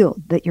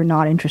revealed that you're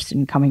not interested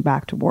in coming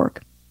back to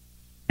work.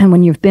 And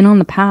when you've been on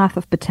the path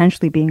of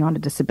potentially being on a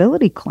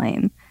disability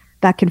claim,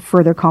 that can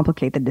further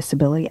complicate the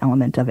disability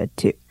element of it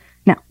too.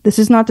 Now, this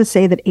is not to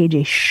say that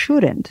AJ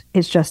shouldn't.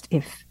 It's just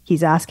if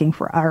he's asking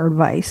for our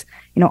advice,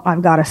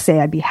 I've got to say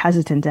I'd be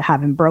hesitant to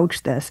have him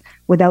broach this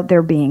without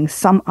there being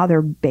some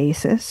other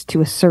basis to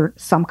assert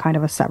some kind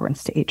of a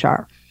severance to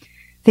HR.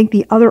 I think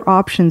the other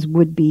options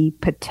would be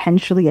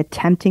potentially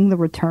attempting the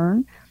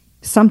return.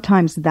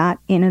 Sometimes that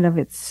in and of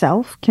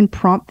itself can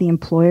prompt the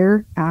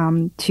employer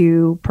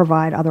to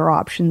provide other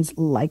options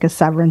like a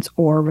severance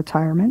or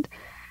retirement.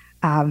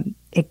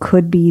 It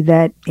could be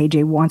that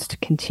AJ wants to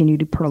continue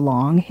to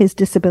prolong his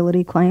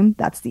disability claim.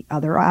 That's the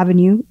other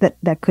avenue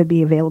that could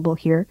be available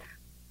here,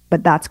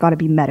 but that's got to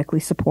be medically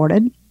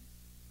supported.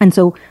 And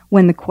so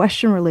when the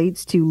question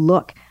relates to,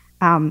 look,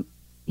 the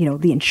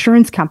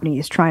insurance company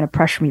is trying to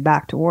pressure me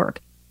back to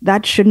work,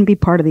 that shouldn't be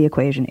part of the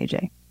equation,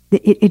 AJ.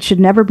 It should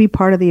never be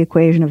part of the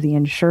equation of the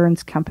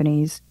insurance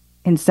company's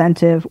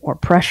incentive or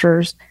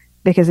pressures,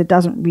 because it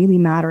doesn't really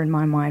matter in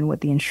my mind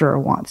what the insurer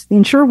wants. The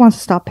insurer wants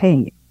to stop paying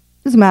you.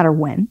 It doesn't matter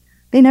when.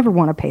 They never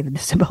want to pay the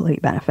disability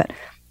benefit.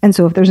 And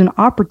so if there's an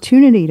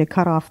opportunity to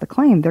cut off the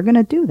claim, they're going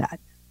to do that.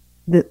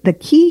 The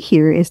key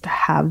here is to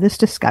have this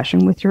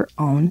discussion with your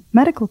own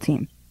medical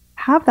team.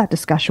 Have that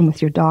discussion with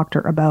your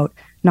doctor about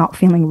not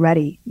feeling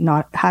ready,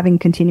 not having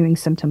continuing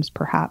symptoms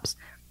perhaps.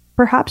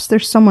 Perhaps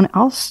there's someone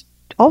else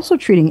also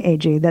treating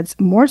AJ that's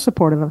more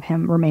supportive of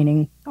him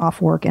remaining off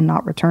work and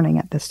not returning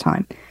at this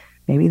time.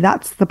 Maybe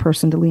that's the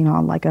person to lean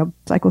on, like a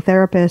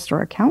psychotherapist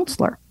or a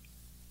counselor.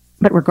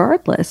 But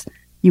regardless,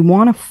 you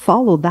want to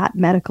follow that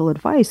medical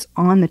advice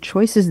on the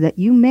choices that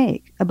you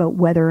make about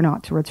whether or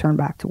not to return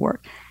back to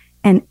work.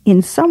 And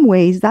in some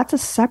ways, that's a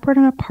separate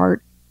and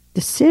apart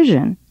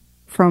decision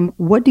from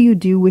what do you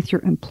do with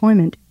your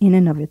employment in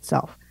and of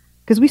itself.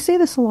 Because we say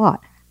this a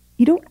lot.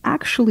 You don't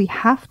actually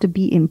have to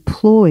be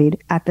employed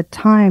at the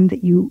time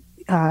that you,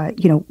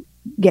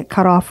 get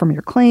cut off from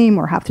your claim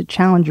or have to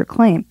challenge your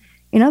claim.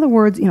 In other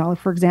words,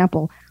 for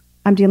example,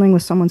 I'm dealing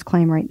with someone's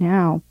claim right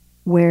now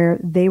where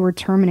they were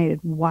terminated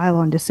while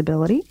on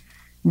disability.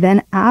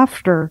 Then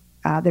after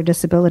their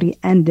disability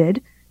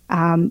ended,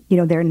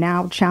 they're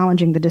now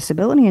challenging the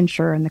disability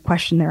insurer. And the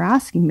question they're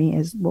asking me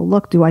is, well,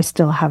 look, do I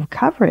still have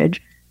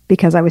coverage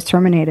because I was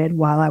terminated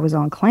while I was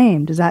on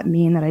claim? Does that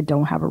mean that I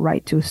don't have a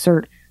right to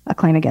assert a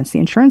claim against the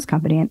insurance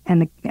company?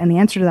 And the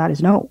answer to that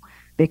is no,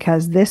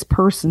 because this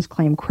person's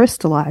claim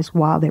crystallized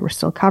while they were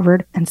still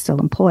covered and still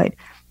employed.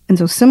 And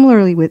so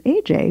similarly with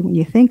AJ, when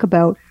you think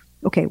about,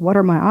 okay, what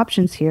are my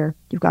options here?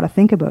 You've got to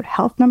think about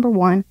health, number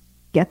one,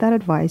 get that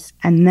advice,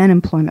 and then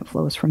employment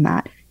flows from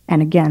that.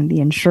 And again, the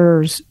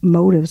insurer's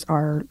motives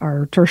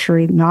are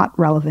tertiary, not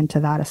relevant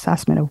to that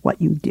assessment of what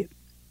you do.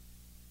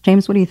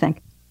 James, what do you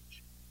think?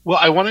 Well,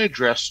 I want to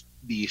address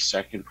the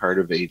second part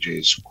of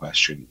AJ's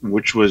question,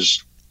 which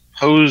was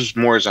posed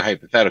more as a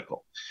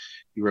hypothetical.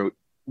 He wrote,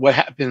 what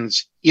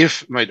happens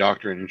if my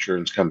doctor and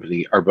insurance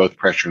company are both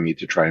pressuring me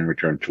to try and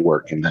return to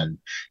work? And then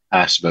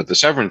asked about the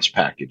severance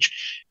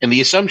package. And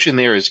the assumption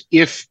there is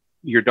if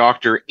your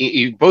doctor,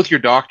 both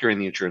your doctor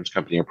and the insurance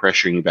company are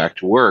pressuring you back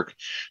to work,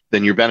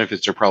 then your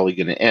benefits are probably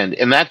going to end.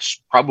 And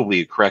that's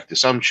probably a correct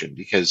assumption,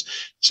 because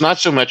it's not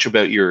so much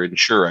about your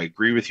insurer. I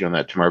agree with you on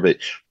that, Tamar. But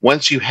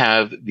once you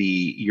have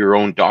your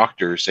own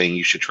doctor saying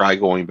you should try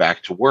going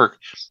back to work,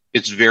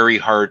 it's very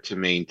hard to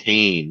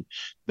maintain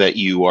that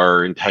you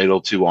are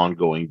entitled to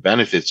ongoing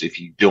benefits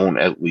if you don't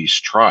at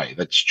least try.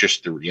 That's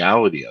just the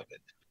reality of it.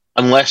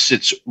 Unless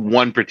it's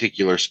one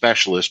particular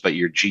specialist, but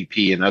your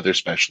GP and other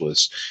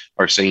specialists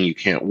are saying you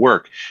can't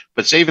work.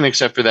 But save and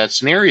except for that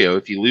scenario,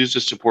 if you lose the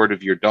support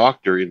of your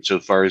doctor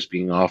insofar as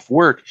being off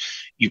work,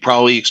 you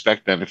probably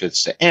expect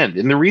benefits to end.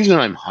 And the reason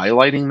I'm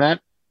highlighting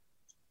that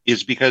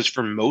is because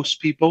for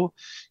most people,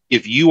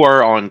 if you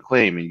are on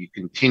claim and you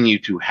continue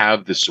to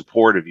have the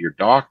support of your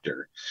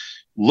doctor,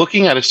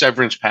 looking at a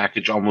severance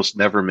package almost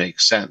never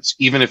makes sense,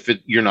 even if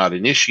you're not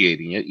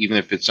initiating it, even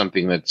if it's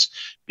something that's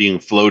being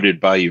floated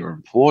by your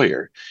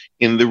employer.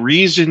 And the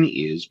reason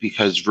is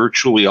because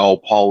virtually all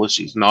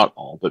policies, not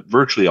all, but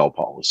virtually all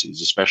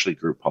policies, especially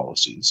group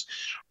policies,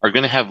 are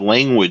going to have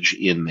language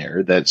in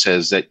there that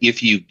says that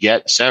if you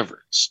get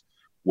severance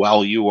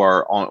while you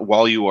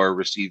are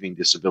receiving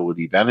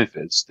disability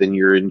benefits, then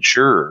your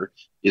insurer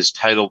is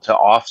entitled to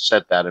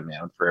offset that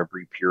amount for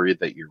every period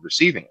that you're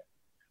receiving it.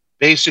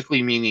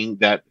 Basically meaning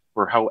that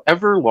for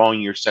however long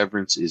your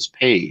severance is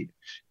paid,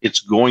 it's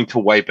going to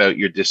wipe out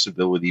your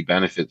disability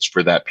benefits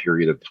for that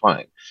period of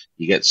time.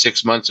 You get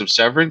 6 months of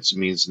severance, it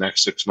means the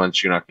next 6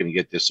 months you're not going to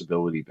get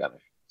disability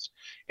benefits.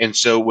 And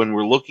so when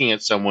we're looking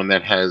at someone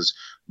that has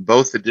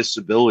both a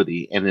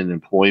disability and an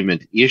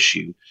employment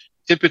issue,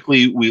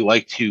 typically we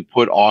like to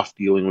put off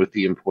dealing with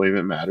the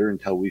employment matter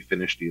until we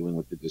finish dealing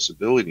with the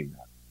disability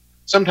matter.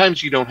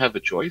 Sometimes you don't have a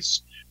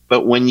choice,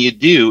 but when you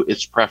do,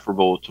 it's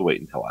preferable to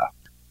wait until after.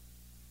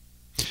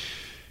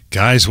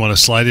 Guys, want to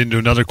slide into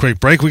another quick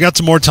break? We got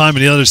some more time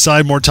on the other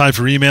side, more time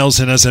for emails.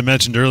 And as I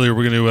mentioned earlier,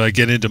 we're going to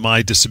get into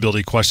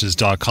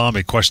mydisabilityquestions.com,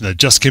 a question that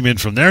just came in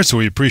from there. So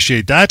we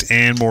appreciate that,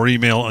 and more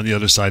email on the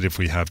other side if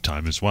we have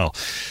time as well.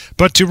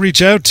 But to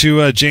reach out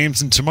to James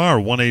and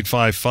Tamar,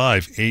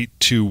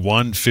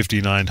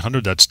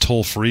 1-855-821-5900. That's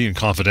toll free and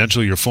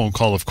confidential. Your phone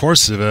call, of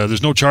course.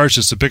 There's no charge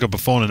just to pick up a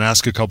phone and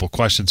ask a couple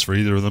questions for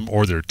either of them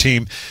or their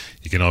team.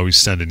 You can always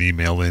send an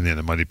email in, and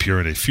it might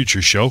appear in a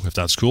future show, if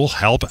that's cool.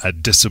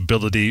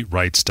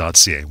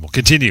 Help@disabilityrights.ca. We'll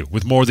continue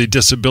with more of the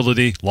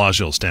Disability Law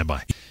Show. Stand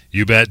by.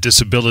 You bet.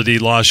 Disability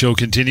Law Show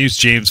continues.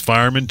 James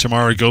Fireman,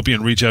 Tamara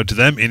Gopian. Reach out to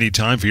them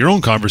anytime for your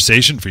own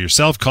conversation, for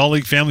yourself,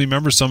 colleague, family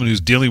member, someone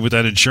who's dealing with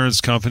that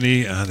insurance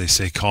company. They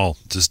say call.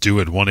 Just do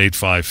it.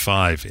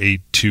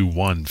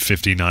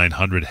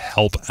 1-855-821-5900.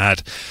 Help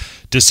at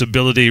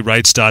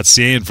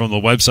disabilityrights.ca, and from the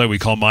website we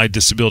call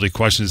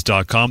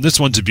mydisabilityquestions.com. This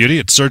one's a beauty.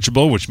 It's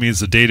searchable, which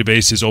means the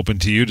database is open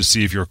to you to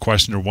see if your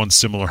question or one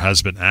similar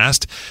has been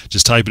asked.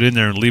 Just type it in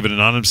there and leave it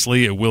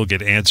anonymously. It will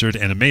get answered,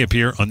 and it may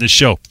appear on this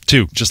show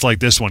too, just like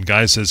this one.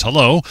 Guy says,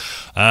 hello,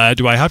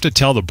 do I have to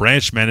tell the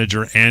branch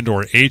manager and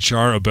or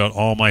HR about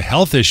all my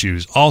health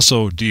issues?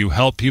 Also, do you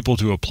help people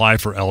to apply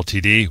for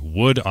LTD?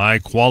 Would I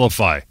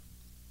qualify?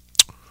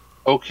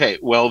 Okay,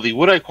 well, the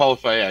would I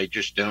qualify, I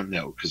just don't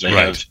know, because I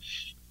have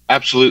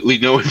absolutely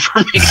no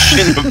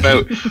information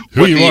about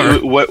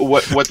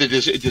what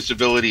the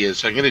disability is.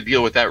 So I'm going to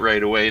deal with that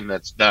right away, and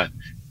that's done.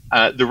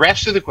 The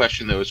rest of the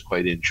question, though, is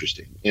quite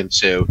interesting. And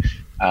so,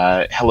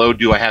 hello,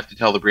 do I have to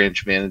tell the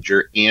branch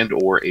manager and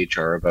or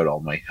HR about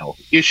all my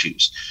health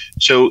issues?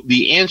 So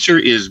the answer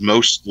is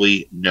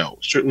mostly no,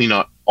 certainly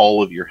not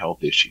all of your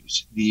health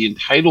issues. The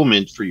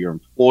entitlement for your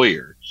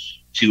employer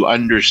to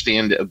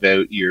understand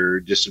about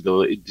your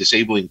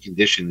disabling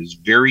condition is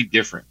very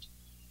different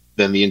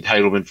than the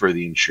entitlement for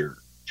the insurer.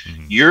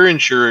 Mm-hmm. Your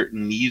insurer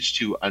needs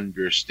to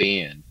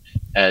understand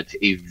at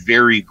a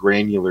very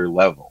granular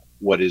level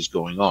what is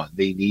going on.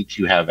 They need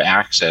to have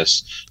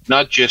access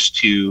not just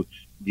to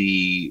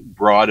the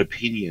broad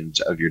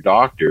opinions of your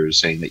doctors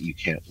saying that you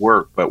can't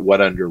work, but what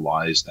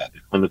underlies that,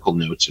 the clinical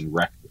notes and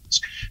records,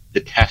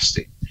 the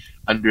testing,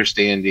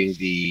 understanding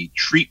the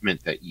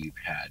treatment that you've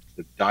had,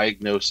 the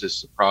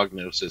diagnosis, the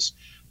prognosis.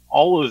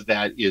 All of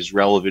that is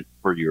relevant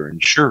for your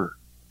insurer.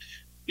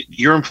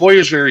 Your employer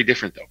is very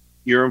different, though.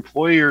 Your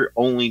employer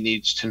only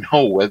needs to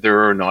know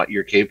whether or not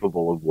you're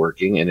capable of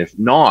working, and if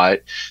not,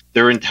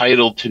 they're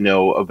entitled to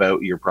know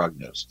about your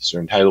prognosis. They're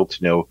entitled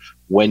to know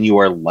when you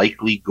are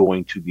likely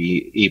going to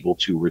be able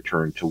to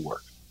return to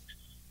work.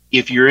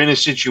 If you're in a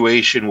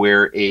situation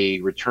where a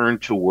return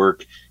to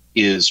work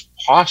is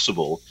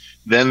possible,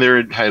 then they're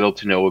entitled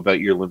to know about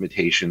your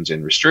limitations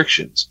and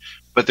restrictions,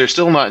 but they're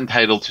still not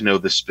entitled to know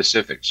the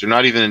specifics. They're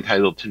not even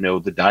entitled to know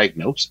the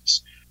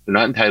diagnosis. They're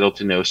not entitled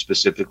to know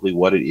specifically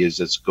what it is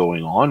that's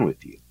going on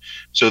with you.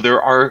 So there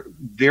are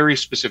very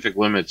specific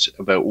limits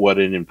about what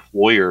an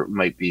employer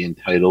might be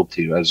entitled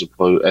to as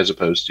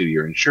opposed to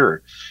your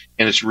insurer.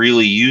 And it's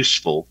really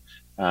useful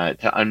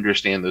to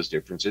understand those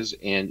differences.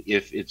 And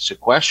if it's a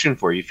question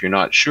for you, if you're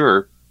not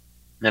sure,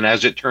 then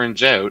as it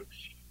turns out,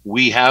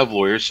 we have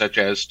lawyers such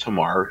as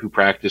Tamar who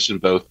practice in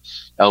both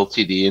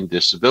LTD and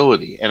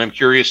disability. And I'm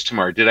curious,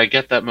 Tamar, did I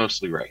get that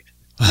mostly right?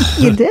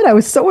 You did. I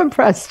was so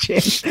impressed,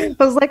 James. I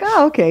was like,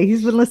 oh, okay.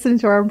 He's been listening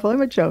to our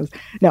employment shows.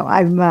 No,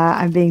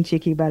 I'm being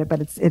cheeky about it,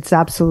 but it's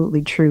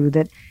absolutely true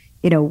that,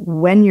 you know,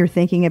 when you're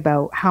thinking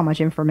about how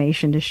much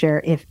information to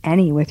share, if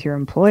any, with your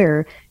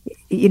employer,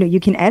 you know,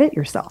 you can edit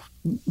yourself.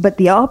 But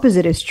the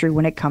opposite is true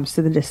when it comes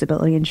to the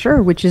disability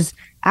insurer, which is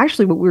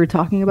actually what we were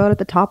talking about at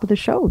the top of the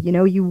show. You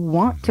know, you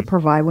want to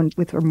provide,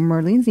 with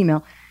Marlene's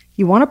email,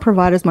 you want to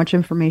provide as much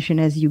information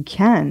as you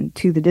can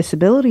to the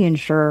disability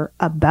insurer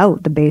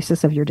about the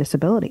basis of your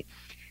disability.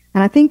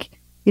 And I think,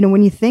 you know,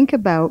 when you think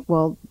about,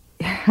 well,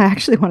 I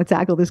actually want to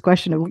tackle this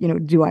question of, you know,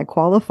 do I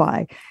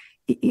qualify?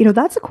 You know,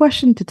 that's a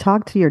question to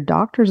talk to your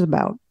doctors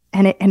about.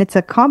 And it's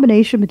a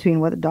combination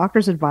between what the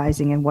doctor's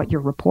advising and what you're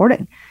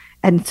reporting.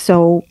 And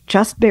so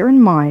just bear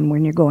in mind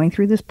when you're going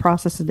through this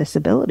process of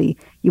disability,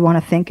 you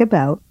want to think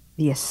about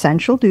the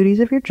essential duties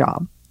of your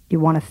job. You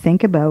want to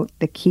think about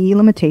the key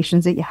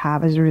limitations that you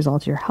have as a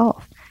result of your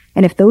health.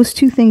 And if those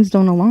two things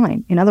don't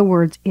align, in other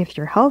words, if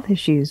your health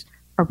issues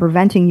are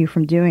preventing you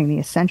from doing the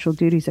essential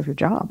duties of your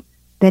job,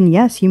 then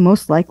yes, you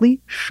most likely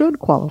should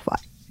qualify.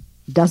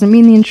 Doesn't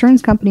mean the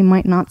insurance company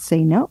might not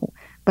say no,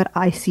 but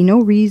I see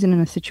no reason in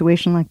a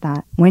situation like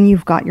that, when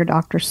you've got your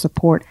doctor's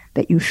support,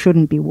 that you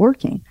shouldn't be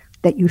working,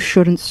 that you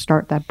shouldn't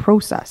start that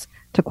process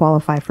to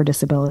qualify for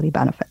disability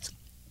benefits.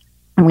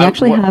 And we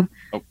actually have...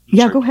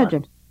 Go ahead,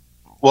 Jim.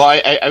 Well,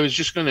 I was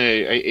just going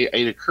to,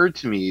 it occurred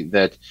to me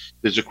that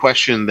there's a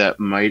question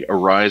that might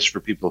arise for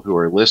people who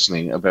are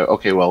listening about,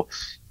 okay, well,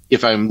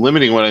 if I'm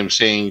limiting what I'm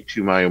saying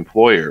to my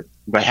employer,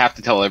 but I have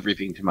to tell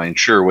everything to my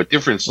insurer, what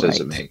difference does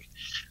it make?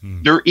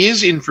 There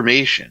is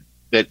information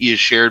that is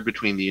shared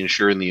between the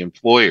insurer and the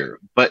employer,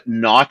 but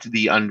not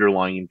the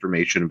underlying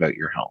information about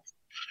your health.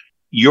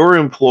 Your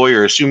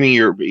employer, assuming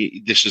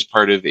this is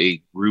part of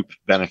a group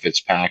benefits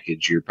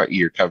package,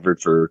 you're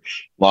covered for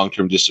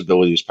long-term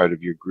disability as part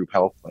of your group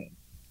health plan.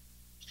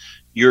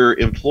 Your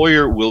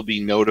employer will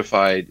be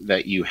notified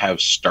that you have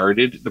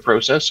started the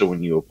process. So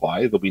when you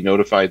apply, they'll be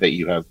notified that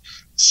you have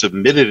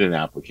submitted an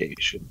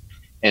application.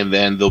 And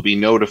then they'll be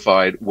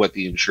notified what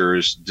the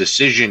insurer's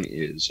decision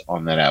is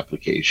on that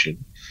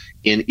application.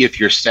 And if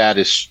your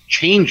status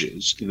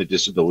changes in the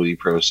disability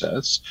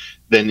process,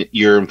 then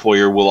your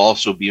employer will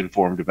also be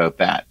informed about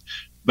that.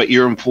 But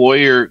your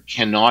employer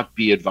cannot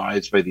be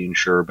advised by the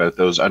insurer about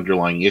those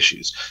underlying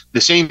issues.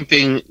 The same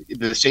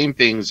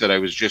things that I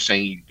was just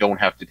saying you don't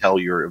have to tell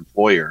your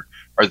employer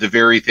are the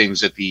very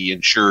things that the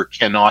insurer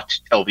cannot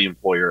tell the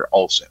employer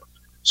also.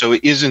 So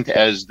it isn't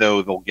as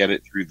though they'll get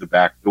it through the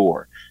back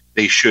door.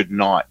 They should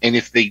not. And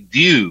if they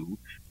do,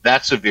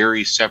 that's a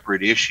very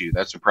separate issue.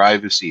 That's a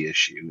privacy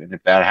issue. And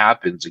if that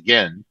happens,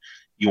 again,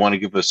 you want to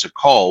give us a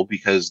call,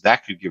 because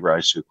that could give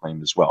rise to a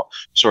claim as well.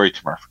 Sorry,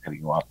 Tamar, for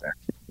cutting you off there.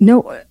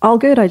 No, all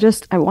good. I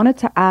wanted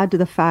to add to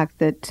the fact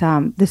that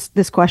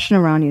this question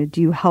around,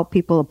 do you help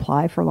people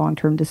apply for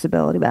long-term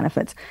disability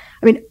benefits?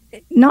 I mean,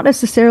 not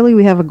necessarily.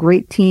 We have a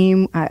great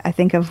team. I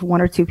think of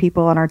one or two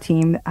people on our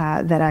team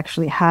that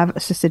actually have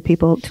assisted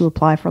people to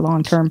apply for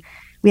long-term.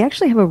 We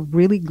actually have a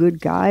really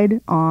good guide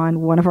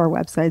on one of our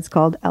websites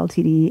called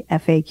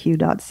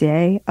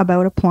ltdfaq.ca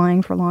about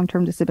applying for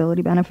long-term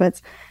disability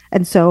benefits.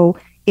 And so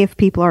if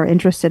people are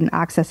interested in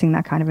accessing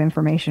that kind of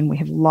information, we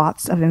have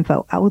lots of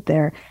info out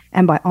there.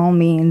 And by all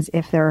means,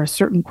 if there are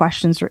certain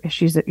questions or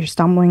issues that you're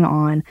stumbling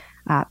on,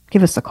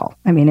 give us a call.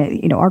 I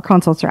mean, our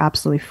consults are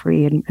absolutely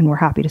free, and we're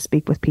happy to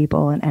speak with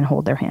people and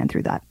hold their hand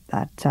through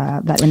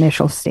that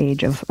initial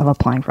stage of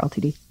applying for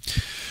LTD.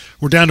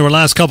 We're down to our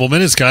last couple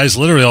minutes, guys.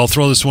 Literally, I'll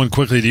throw this one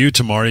quickly to you,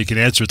 Tamar. You can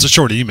answer. It's a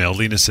short email.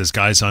 Lena says,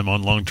 guys, I'm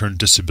on long-term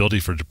disability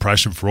for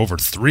depression for over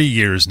 3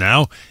 years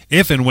now.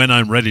 If and when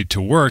I'm ready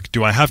to work,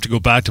 do I have to go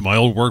back to my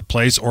old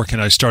workplace, or can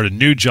I start a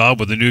new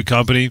job with a new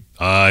company?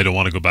 I don't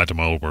want to go back to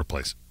my old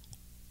workplace.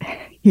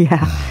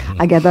 Yeah,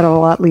 I get that a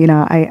lot,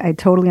 Lena. I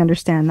totally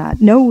understand that.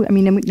 No, I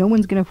mean, no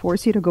one's going to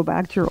force you to go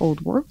back to your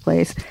old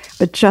workplace,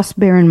 but just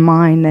bear in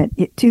mind that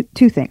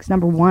two things.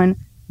 Number one,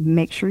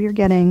 make sure you're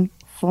getting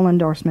full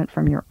endorsement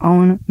from your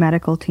own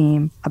medical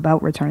team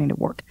about returning to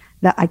work.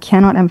 That I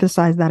cannot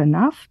emphasize that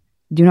enough.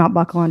 Do not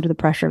buckle under the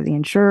pressure of the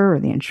insurer or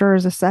the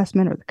insurer's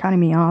assessment or the cutting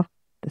me off.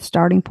 The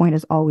starting point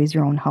is always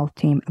your own health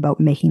team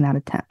about making that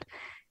attempt.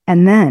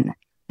 And then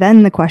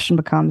the question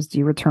becomes, do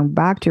you return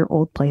back to your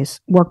old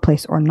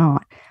workplace or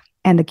not?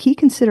 And the key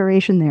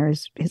consideration there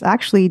is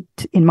actually,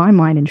 in my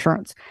mind,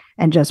 insurance.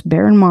 And just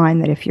bear in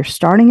mind that if you're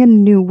starting in a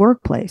new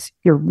workplace,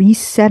 you're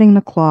resetting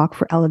the clock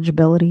for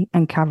eligibility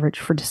and coverage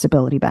for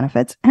disability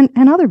benefits and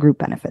other group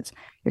benefits.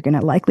 You're going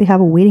to likely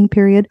have a waiting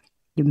period.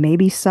 You may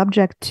be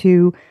subject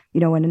to,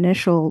 an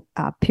initial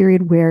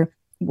period where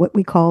what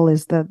we call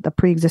is the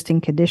pre-existing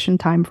condition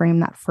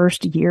timeframe, that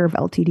first year of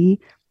LTD,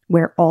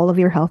 where all of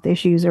your health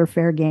issues are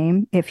fair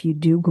game if you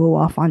do go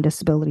off on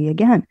disability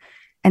again.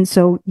 And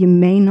so you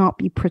may not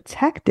be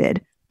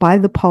protected by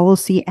the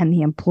policy and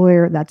the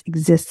employer that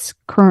exists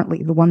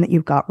currently, the one that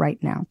you've got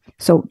right now.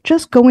 So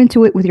just go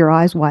into it with your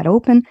eyes wide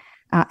open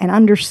and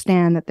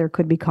understand that there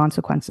could be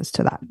consequences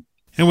to that.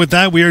 And with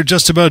that, we are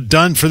just about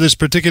done for this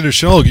particular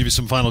show. I'll give you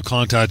some final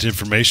contact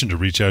information to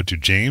reach out to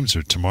James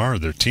or Tamar or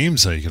their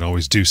teams. You can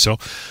always do so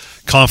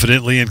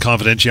confidently, and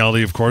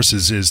confidentiality, of course,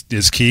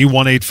 is key.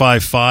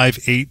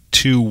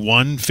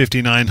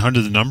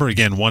 1-855-821-5900, the number.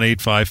 Again,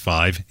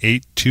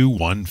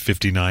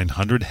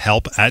 1-855-821-5900.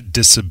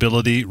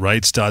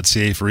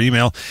 help@disabilityrights.ca for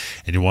email.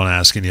 And you want to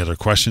ask any other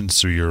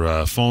questions through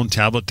your phone,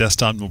 tablet,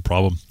 desktop, no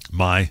problem.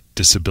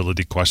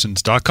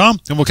 mydisabilityquestions.com.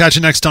 And we'll catch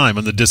you next time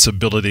on the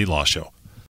Disability Law Show.